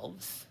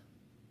ourselves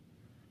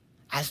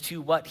as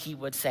to what he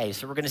would say.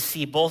 So we're going to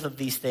see both of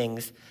these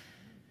things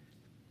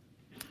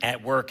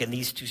at work in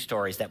these two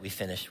stories that we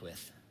finished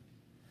with.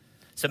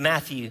 So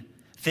Matthew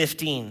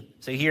 15.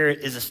 So here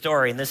is a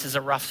story, and this is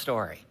a rough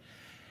story.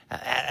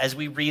 As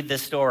we read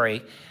this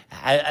story,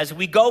 as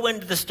we go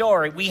into the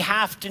story, we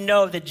have to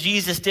know that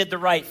Jesus did the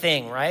right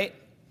thing, right?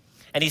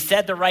 And he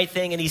said the right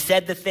thing, and he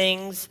said the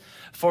things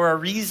for a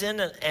reason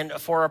and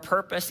for a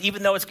purpose,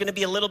 even though it's going to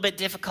be a little bit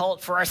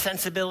difficult for our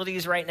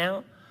sensibilities right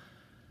now.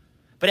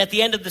 But at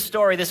the end of the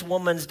story, this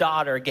woman's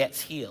daughter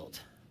gets healed.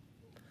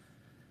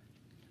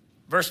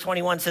 Verse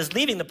 21 says,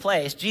 leaving the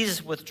place,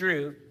 Jesus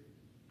withdrew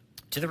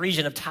to the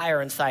region of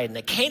Tyre and Sidon.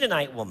 A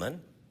Canaanite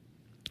woman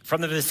from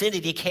the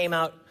vicinity came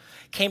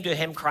to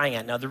him crying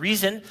out. Now, the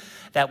reason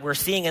that we're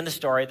seeing in the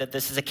story that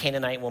this is a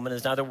Canaanite woman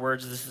is, in other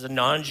words, this is a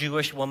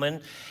non-Jewish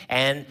woman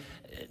and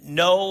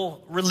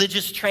no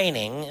religious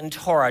training in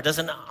Torah,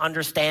 doesn't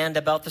understand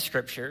about the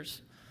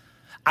scriptures,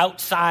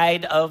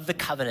 outside of the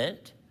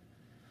covenant.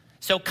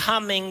 So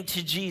coming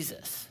to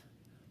Jesus,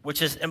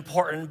 which is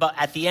important, but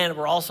at the end,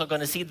 we're also going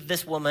to see that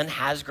this woman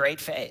has great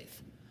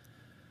faith.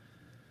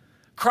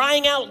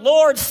 Crying out,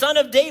 Lord, Son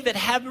of David,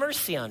 have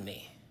mercy on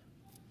me.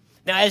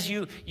 Now, as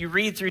you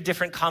read through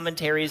different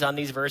commentaries on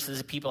these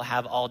verses, people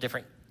have all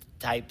different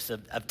types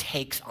of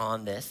takes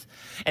on this.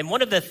 And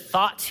one of the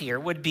thoughts here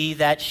would be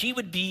that she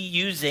would be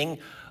using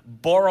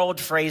borrowed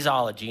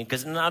phraseology,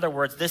 because in other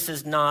words, this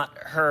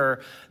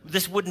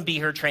wouldn't be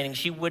her training.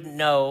 She wouldn't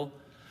know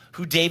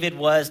who David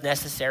was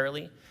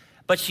necessarily.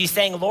 But she's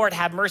saying, Lord,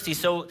 have mercy.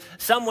 So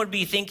some would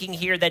be thinking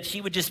here that she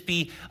would just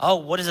be, oh,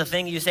 what is the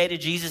thing you say to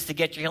Jesus to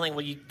get your healing?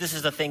 Well, this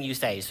is the thing you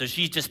say. So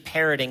she's just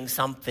parroting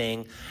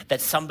something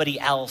that somebody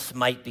else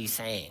might be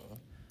saying.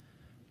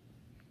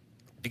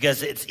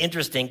 Because it's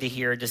interesting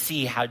to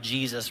see how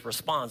Jesus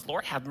responds.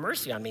 Lord, have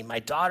mercy on me. My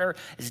daughter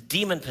is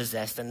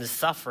demon-possessed and is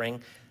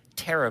suffering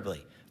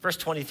terribly. Verse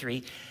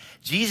 23,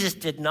 Jesus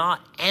did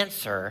not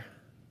answer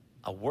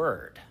a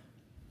word.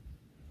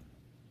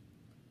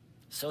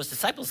 So his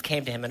disciples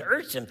came to him and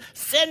urged him,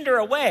 send her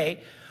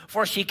away,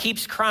 for she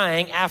keeps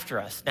crying after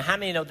us. Now, how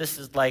many know this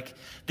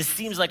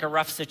seems like a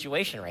rough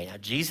situation right now?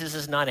 Jesus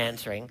is not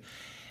answering.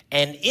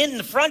 And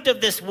in front of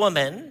this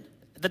woman,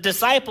 the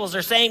disciples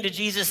are saying to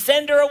Jesus,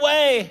 send her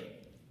away.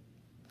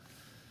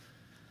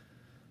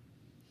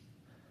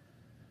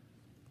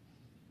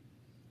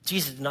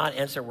 Jesus did not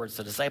answer words.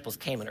 The disciples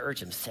came and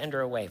urged him, send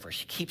her away, for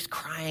she keeps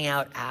crying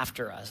out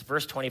after us.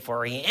 Verse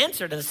 24, he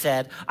answered and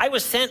said, I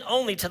was sent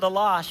only to the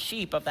lost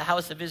sheep of the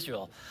house of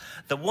Israel.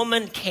 The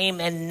woman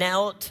came and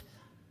knelt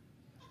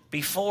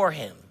before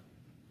him.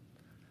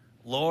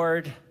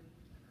 Lord,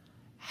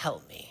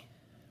 help me.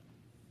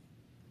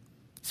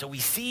 So we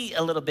see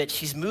a little bit,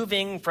 she's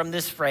moving from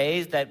this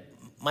phrase that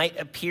might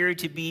appear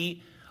to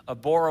be a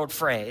borrowed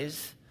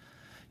phrase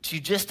to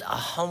just a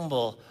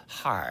humble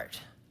heart.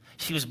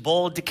 She was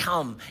bold to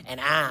come and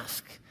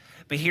ask.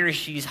 But here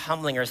she's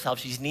humbling herself.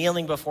 She's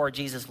kneeling before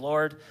Jesus.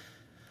 Lord,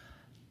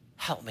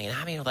 help me. And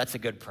how many know that's a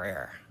good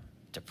prayer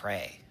to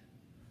pray?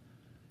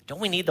 Don't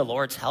we need the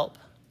Lord's help?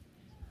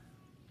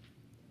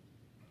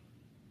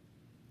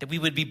 That we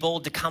would be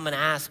bold to come and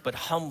ask, but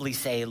humbly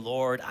say,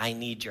 Lord, I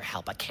need your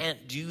help. I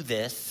can't do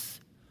this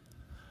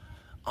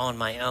on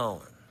my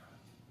own.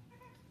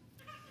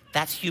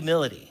 That's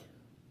humility.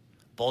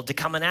 Bold to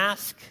come and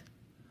ask.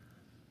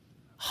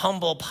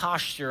 Humble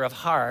posture of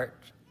heart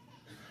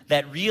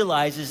that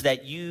realizes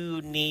that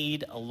you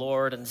need a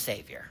Lord and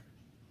Savior.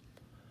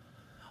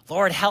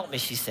 Lord, help me,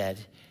 she said.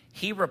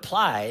 He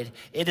replied,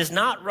 it is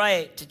not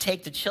right to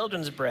take the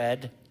children's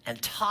bread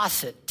and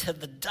toss it to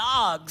the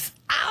dogs.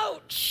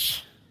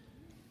 Ouch.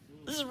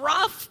 This is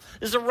rough.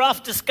 This is a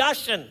rough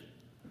discussion.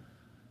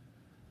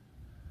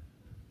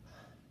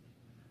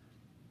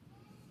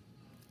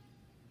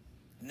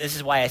 And this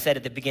is why I said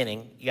at the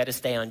beginning, you got to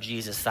stay on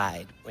Jesus'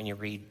 side when you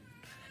read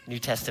New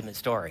Testament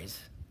stories.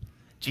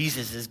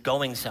 Jesus is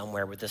going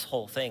somewhere with this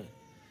whole thing.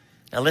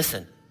 Now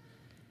listen.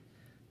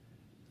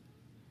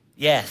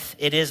 Yes,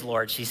 it is,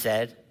 Lord, she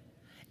said.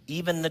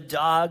 Even the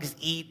dogs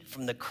eat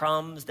from the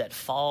crumbs that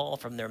fall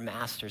from their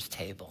master's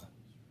table.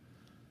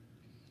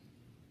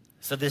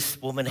 So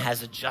this woman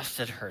has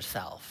adjusted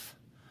herself,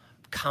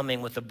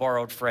 coming with the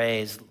borrowed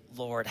phrase,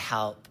 Lord,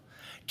 help,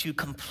 to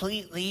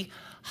completely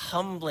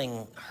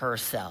humbling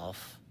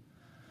herself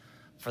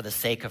for the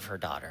sake of her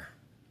daughter.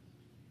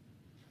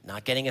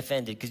 Not getting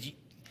offended, because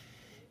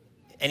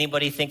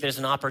anybody think there's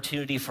an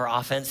opportunity for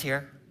offense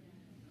here?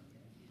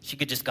 She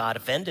could just got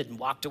offended and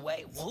walked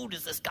away. Who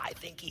does this guy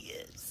think he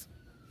is?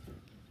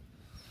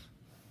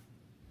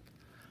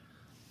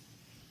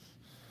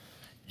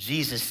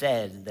 Jesus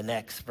said in the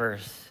next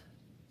verse,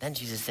 then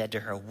Jesus said to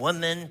her,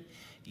 woman,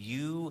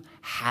 you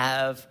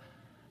have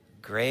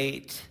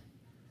great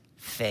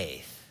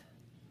faith,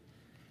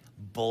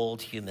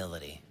 bold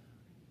humility.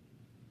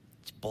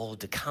 It's bold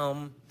to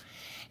come.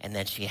 And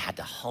then she had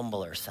to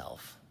humble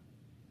herself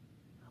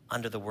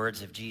under the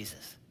words of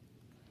Jesus.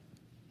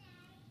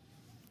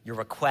 Your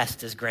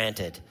request is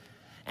granted.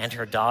 And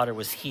her daughter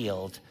was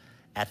healed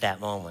at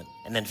that moment.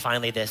 And then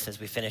finally this, as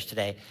we finish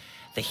today,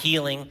 the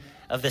healing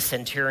of the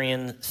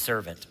centurion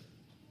servant.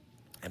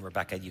 And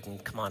Rebecca, you can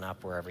come on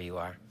up wherever you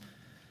are.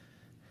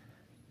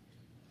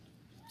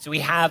 So we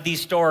have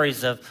these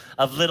stories of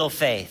little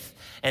faith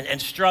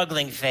and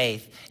struggling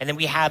faith. And then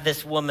we have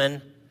this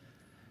woman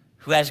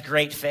who has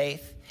great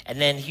faith. And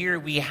then here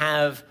we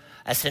have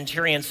a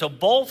centurion. So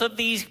both of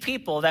these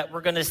people that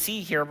we're going to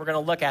see here, we're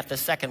going to look at the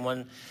second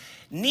one,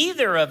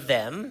 neither of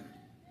them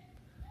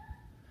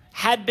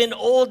had been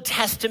Old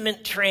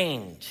Testament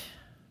trained,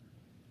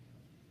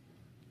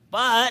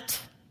 but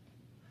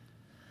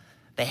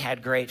they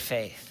had great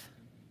faith,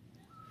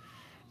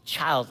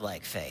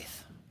 childlike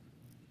faith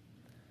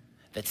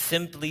that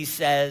simply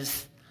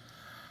says,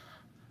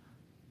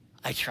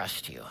 I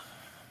trust you.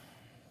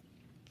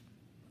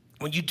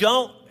 When you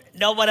don't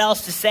know what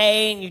else to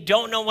say and you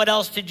don't know what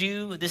else to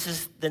do,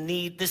 this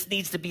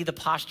needs to be the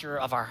posture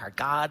of our heart.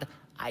 God,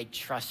 I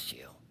trust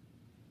you.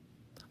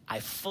 I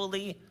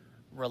fully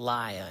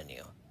rely on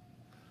you.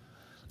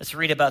 Let's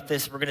read about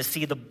this. We're going to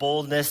see the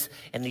boldness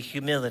and the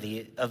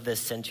humility of this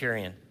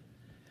centurion.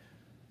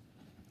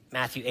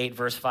 Matthew 8,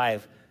 verse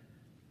 5.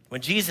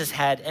 When Jesus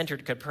had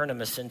entered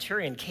Capernaum, a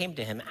centurion came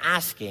to him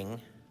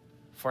asking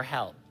for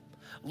help.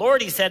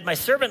 Lord, he said, my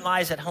servant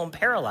lies at home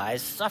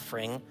paralyzed,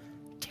 suffering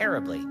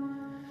terribly.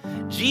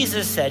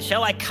 Jesus said,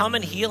 shall I come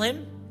and heal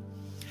him?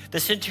 The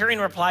centurion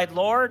replied,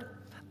 Lord,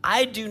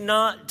 I do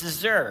not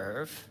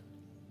deserve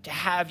to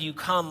have you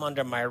come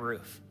under my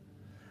roof,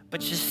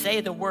 but just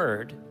say the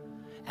word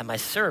and my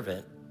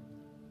servant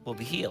will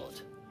be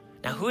healed.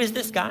 Now, who is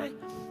this guy?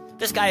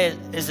 This guy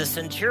is a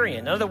centurion.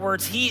 In other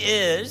words, he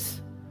is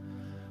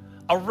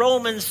a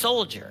Roman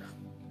soldier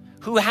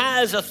who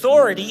has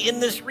authority in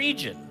this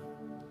region.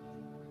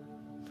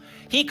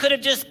 He could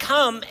have just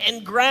come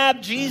and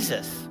grabbed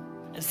Jesus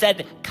and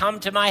said,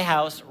 come to my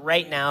house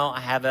right now.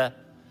 I have a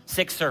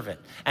sick servant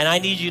and I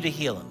need you to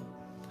heal him.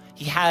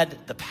 He had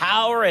the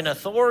power and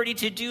authority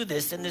to do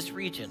this in this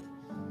region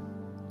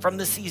from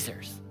the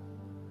Caesars.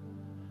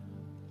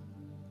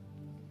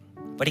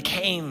 But he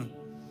came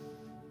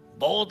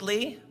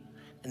boldly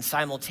and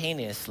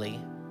simultaneously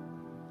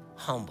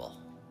humble.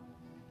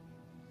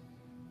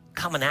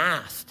 Come and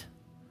asked.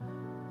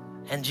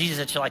 And Jesus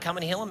said, shall I come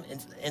and heal him?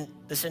 And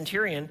the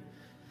centurion,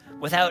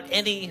 without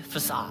any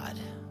facade,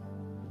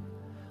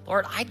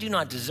 Lord, I do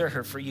not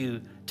deserve for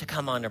you to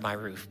come under my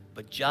roof,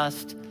 but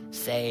just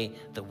say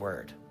the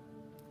word,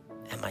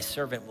 and my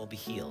servant will be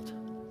healed.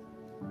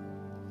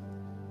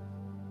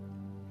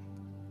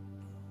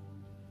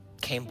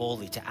 Came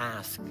boldly to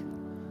ask,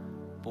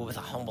 but with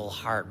a humble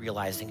heart,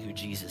 realizing who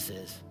Jesus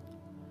is.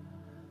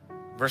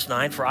 Verse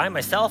 9, for I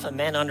myself am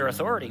man under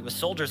authority, with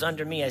soldiers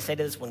under me. I say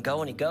to this one,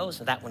 go, and he goes,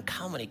 and that one,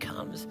 come, and he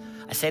comes.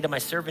 I say to my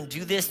servant,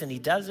 do this, and he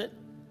does it.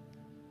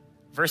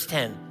 Verse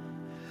 10,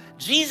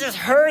 Jesus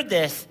heard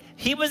this.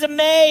 He was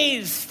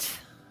amazed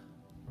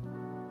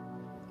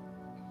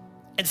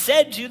and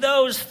said to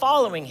those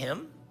following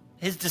him,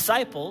 his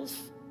disciples,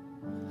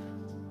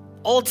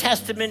 Old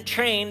Testament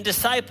trained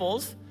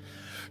disciples,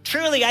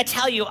 truly, I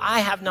tell you, I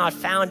have not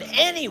found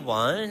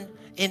anyone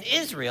in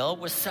Israel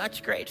with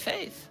such great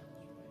faith.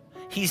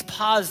 He's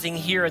pausing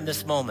here in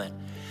this moment,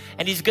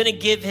 and he's going to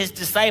give his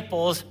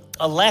disciples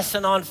a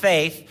lesson on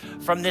faith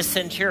from this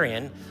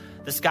centurion,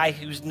 this guy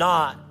who's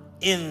not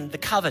in the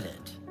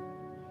covenant,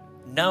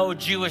 no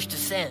Jewish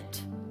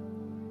descent,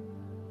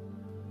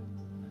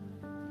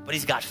 but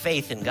he's got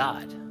faith in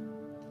God.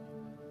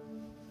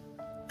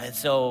 And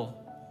so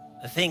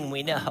the thing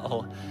we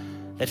know,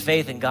 that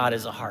faith in God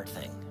is a hard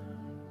thing.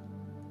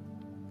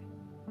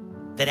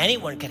 That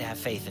anyone can have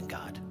faith in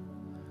God.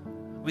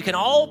 We can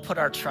all put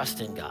our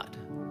trust in God.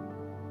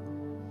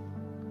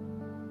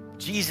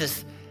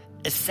 Jesus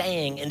is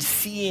saying and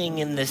seeing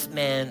in this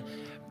man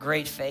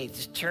great faith.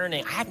 He's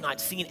turning. I have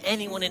not seen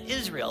anyone in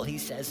Israel, he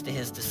says to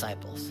his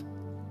disciples,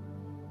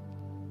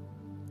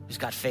 who's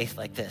got faith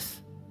like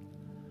this.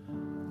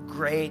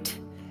 Great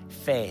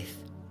faith.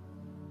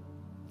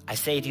 I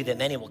say to you that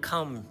many will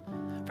come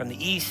from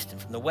the east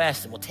and from the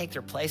west and will take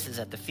their places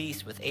at the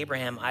feast with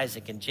Abraham,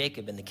 Isaac, and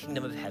Jacob in the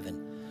kingdom of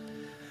heaven.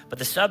 But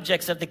the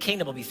subjects of the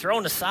kingdom will be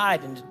thrown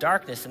aside into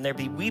darkness, and there'll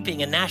be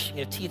weeping and gnashing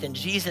of teeth. And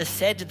Jesus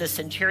said to the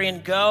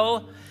centurion,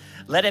 go,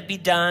 let it be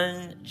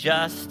done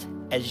just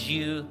as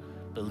you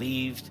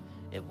believed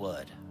it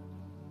would.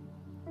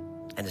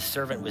 And the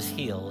servant was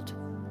healed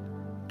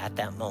at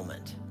that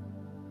moment.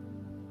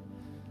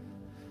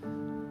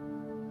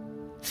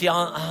 See,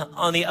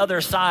 on the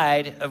other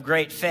side of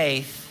great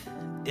faith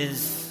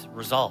is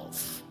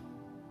results.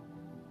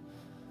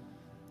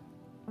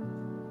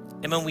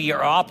 And when we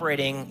are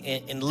operating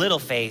in little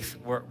faith,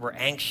 we're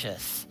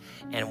anxious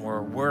and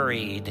we're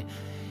worried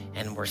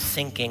and we're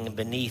sinking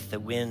beneath the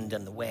wind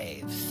and the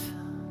waves.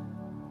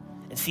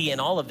 And see, in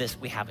all of this,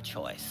 we have a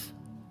choice.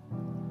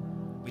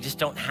 We just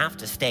don't have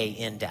to stay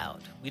in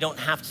doubt. We don't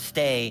have to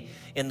stay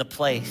in the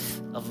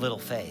place of little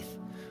faith.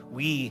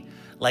 We,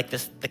 like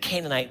the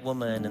Canaanite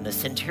woman and the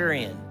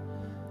centurion,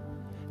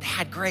 they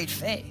had great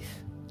faith.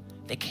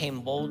 They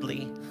came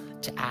boldly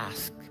to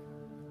ask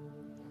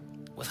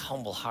with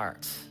humble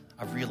hearts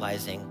of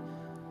realizing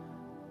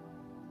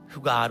who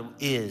God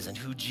is and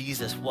who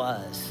Jesus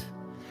was,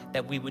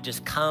 that we would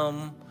just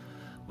come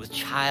with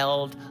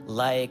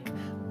childlike,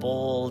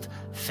 bold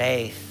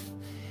faith,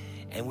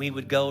 and we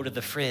would go to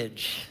the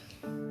fridge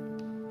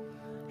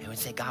and we'd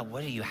say, God,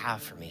 what do you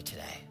have for me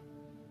today?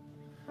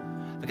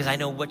 because I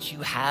know what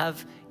you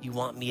have, you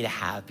want me to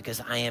have,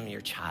 because I am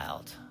your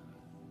child.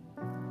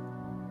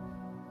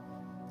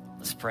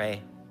 Let's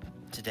pray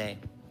today.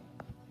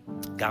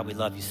 God, we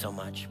love you so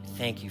much. We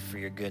thank you for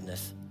your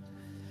goodness.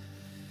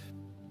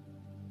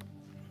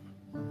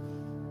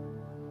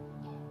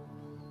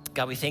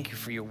 God, we thank you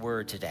for your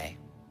word today.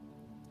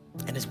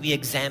 And as we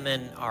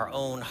examine our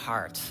own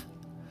hearts,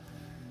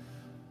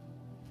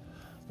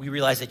 we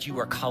realize that you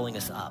are calling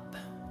us up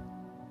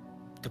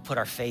to put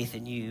our faith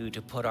in you,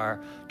 to put our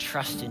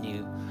trust in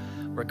you,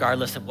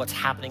 regardless of what's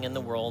happening in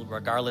the world,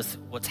 regardless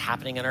of what's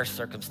happening in our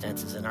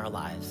circumstances in our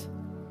lives,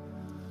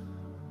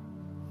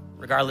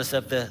 regardless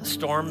of the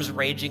storms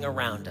raging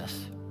around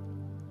us,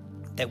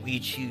 that we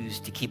choose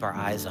to keep our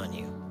eyes on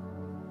you,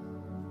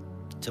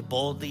 to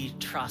boldly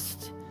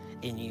trust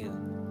in you,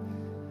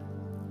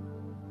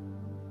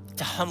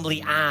 to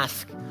humbly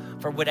ask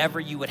for whatever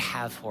you would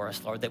have for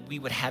us, Lord, that we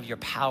would have your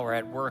power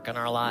at work in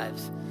our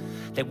lives,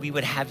 that we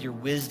would have your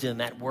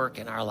wisdom at work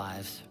in our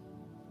lives.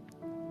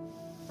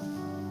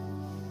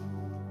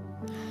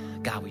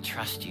 God, we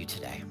trust you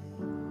today.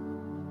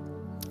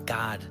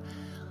 God,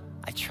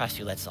 I trust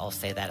you. Let's all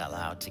say that out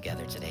loud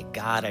together today.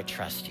 God, I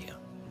trust you.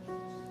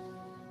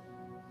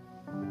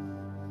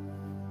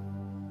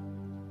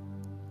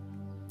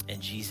 In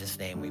Jesus'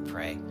 name we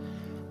pray.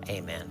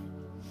 Amen.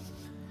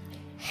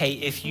 Hey,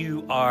 if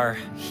you are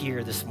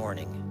here this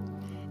morning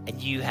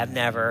and you have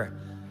never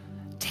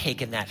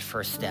taken that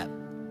first step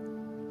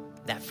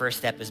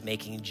is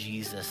making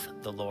Jesus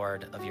the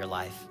Lord of your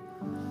life.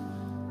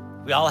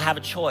 We all have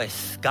a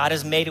choice. God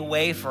has made a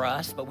way for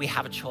us, but we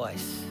have a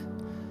choice.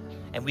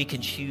 And we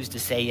can choose to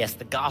say yes.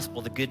 The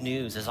gospel, the good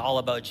news, is all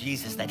about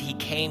Jesus, that he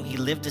came, he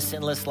lived a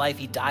sinless life,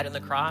 he died on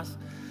the cross.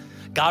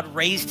 God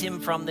raised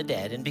him from the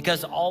dead. And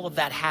because all of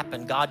that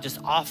happened, God just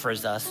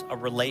offers us a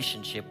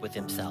relationship with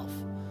himself.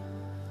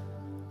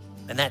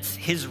 And that's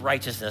his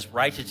righteousness.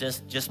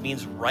 Righteousness just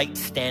means right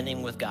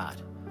standing with God.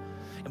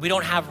 And we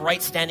don't have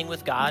right standing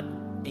with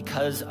God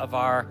because of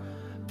our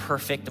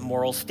perfect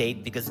moral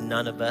state, because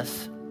none of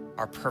us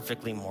are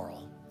perfectly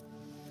moral.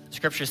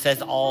 Scripture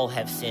says all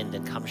have sinned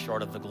and come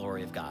short of the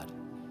glory of God.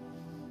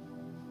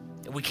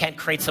 And we can't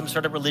create some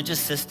sort of religious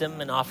system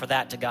and offer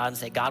that to God and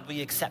say, God, will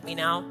you accept me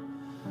now?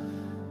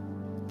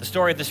 The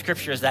story of the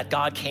scripture is that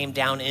God came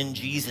down in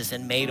Jesus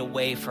and made a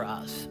way for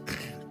us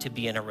to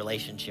be in a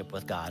relationship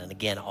with God. And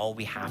again, all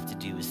we have to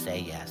do is say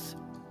yes.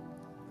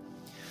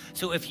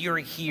 So if you're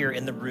here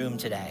in the room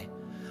today,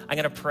 I'm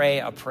going to pray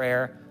a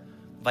prayer.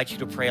 I invite you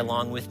to pray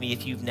along with me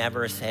if you've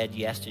never said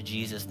yes to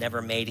Jesus,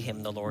 never made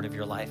him the Lord of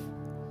your life.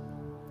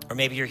 Or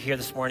maybe you're here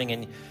this morning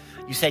and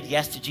you said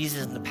yes to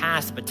Jesus in the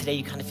past, but today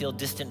you kind of feel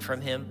distant from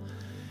him.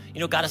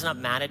 You know, God is not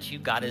mad at you.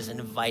 God is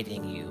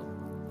inviting you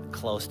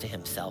close to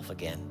himself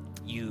again.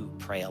 You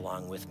pray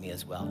along with me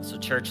as well. So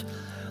church,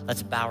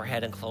 let's bow our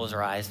head and close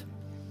our eyes.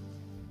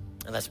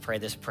 And let's pray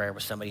this prayer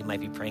with somebody who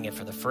might be praying it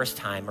for the first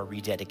time or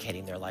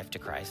rededicating their life to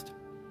Christ.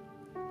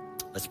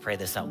 Let's pray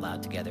this out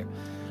loud together.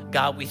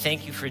 God, we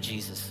thank you for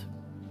Jesus.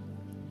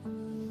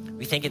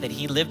 We thank you that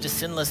he lived a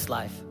sinless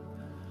life.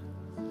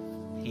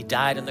 He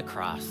died on the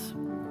cross,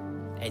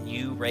 and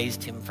you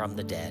raised him from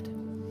the dead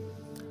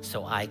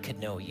so I could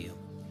know you.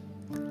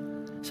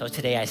 So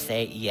today I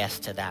say yes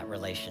to that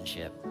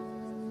relationship.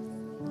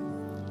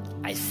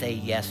 I say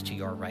yes to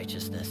your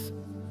righteousness.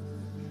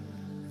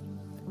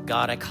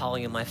 God, I call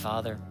you my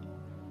Father.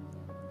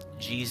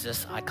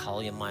 Jesus, I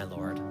call you my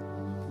Lord.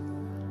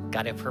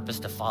 God, I purpose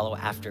to follow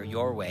after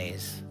your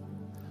ways,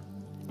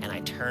 and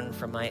I turn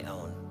from my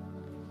own.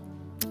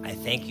 I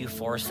thank you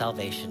for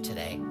salvation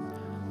today.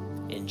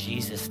 In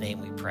Jesus'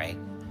 name we pray.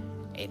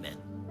 Amen.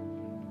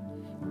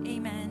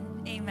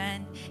 Amen.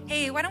 Amen.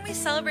 Hey, why don't we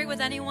celebrate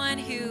with anyone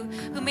who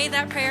made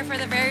that prayer for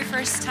the very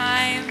first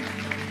time?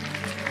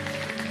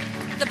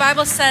 The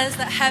Bible says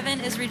that heaven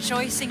is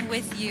rejoicing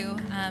with you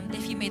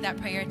if you made that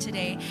prayer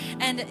today.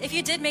 And if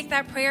you did make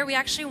that prayer, we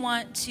actually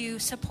want to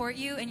support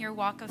you in your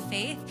walk of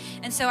faith.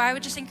 And so I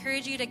would just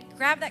encourage you to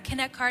grab that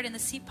Connect card in the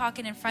seat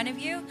pocket in front of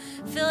you,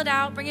 fill it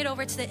out, bring it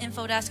over to the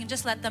info desk, and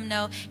just let them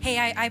know,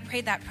 hey, I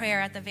prayed that prayer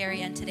at the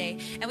very end today.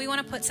 And we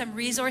want to put some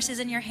resources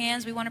in your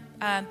hands. We want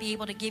to be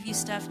able to give you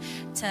stuff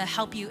to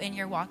help you in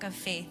your walk of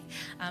faith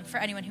for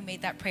anyone who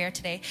made that prayer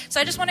today.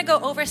 So I just want to go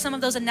over some of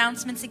those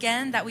announcements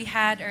again that we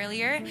had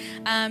earlier.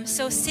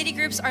 So city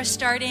groups are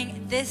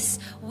starting this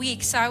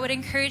week. So I would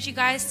encourage you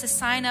guys to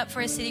sign up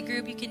for a city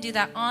group. You can do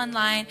that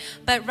online.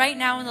 But right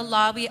now in the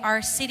lobby,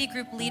 our city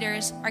group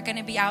leaders are going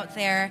to be out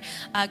there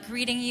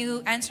greeting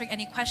you, answering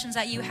any questions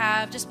that you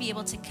have, just be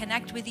able to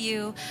connect with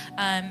you.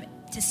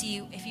 To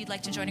see if you'd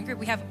like to join a group.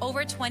 We have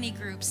over 20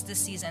 groups this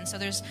season, so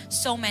there's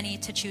so many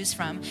to choose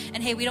from.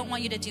 And hey, we don't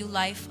want you to do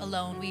life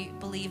alone. We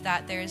believe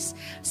that there's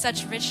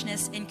such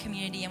richness in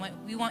community, and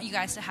we want you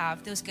guys to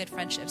have those good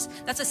friendships.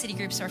 That's what city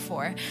groups are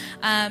for.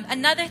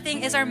 Another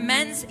thing is our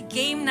men's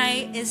game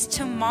night is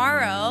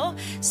tomorrow.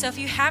 So if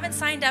you haven't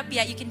signed up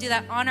yet, you can do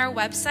that on our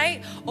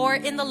website or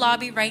in the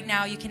lobby right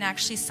now. You can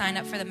actually sign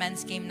up for the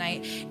men's game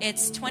night.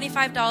 It's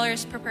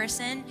 $25 per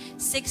person,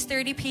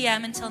 6:30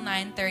 p.m. until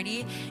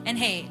 9:30. And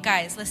hey, guys,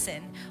 guys,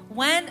 listen.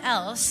 When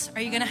else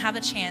are you going to have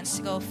a chance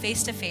to go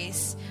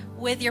face-to-face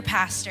with your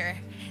pastor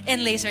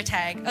in laser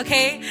tag,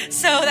 okay?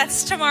 So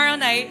that's tomorrow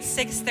night,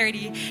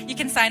 6:30. You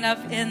can sign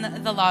up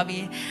in the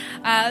lobby.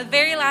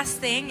 Very last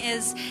thing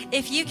is,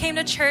 if you came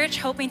to church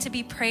hoping to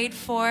be prayed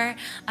for,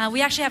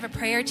 we actually have a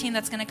prayer team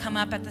that's going to come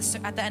up at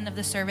the end of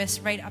the service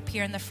right up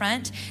here in the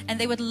front, and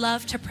they would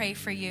love to pray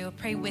for you,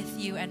 pray with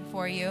you and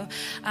for you.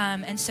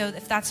 And so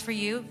if that's for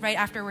you, right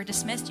after we're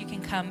dismissed, you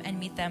can come and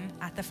meet them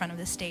at the front of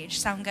the stage.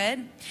 Sound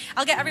good?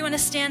 I'll get everyone to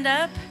stand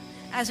up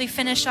as we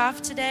finish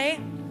off today.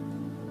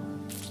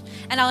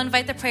 And I'll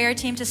invite the prayer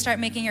team to start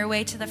making your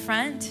way to the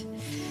front.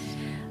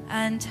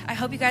 And I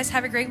hope you guys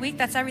have a great week.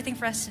 That's everything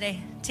for us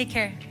today. Take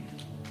care.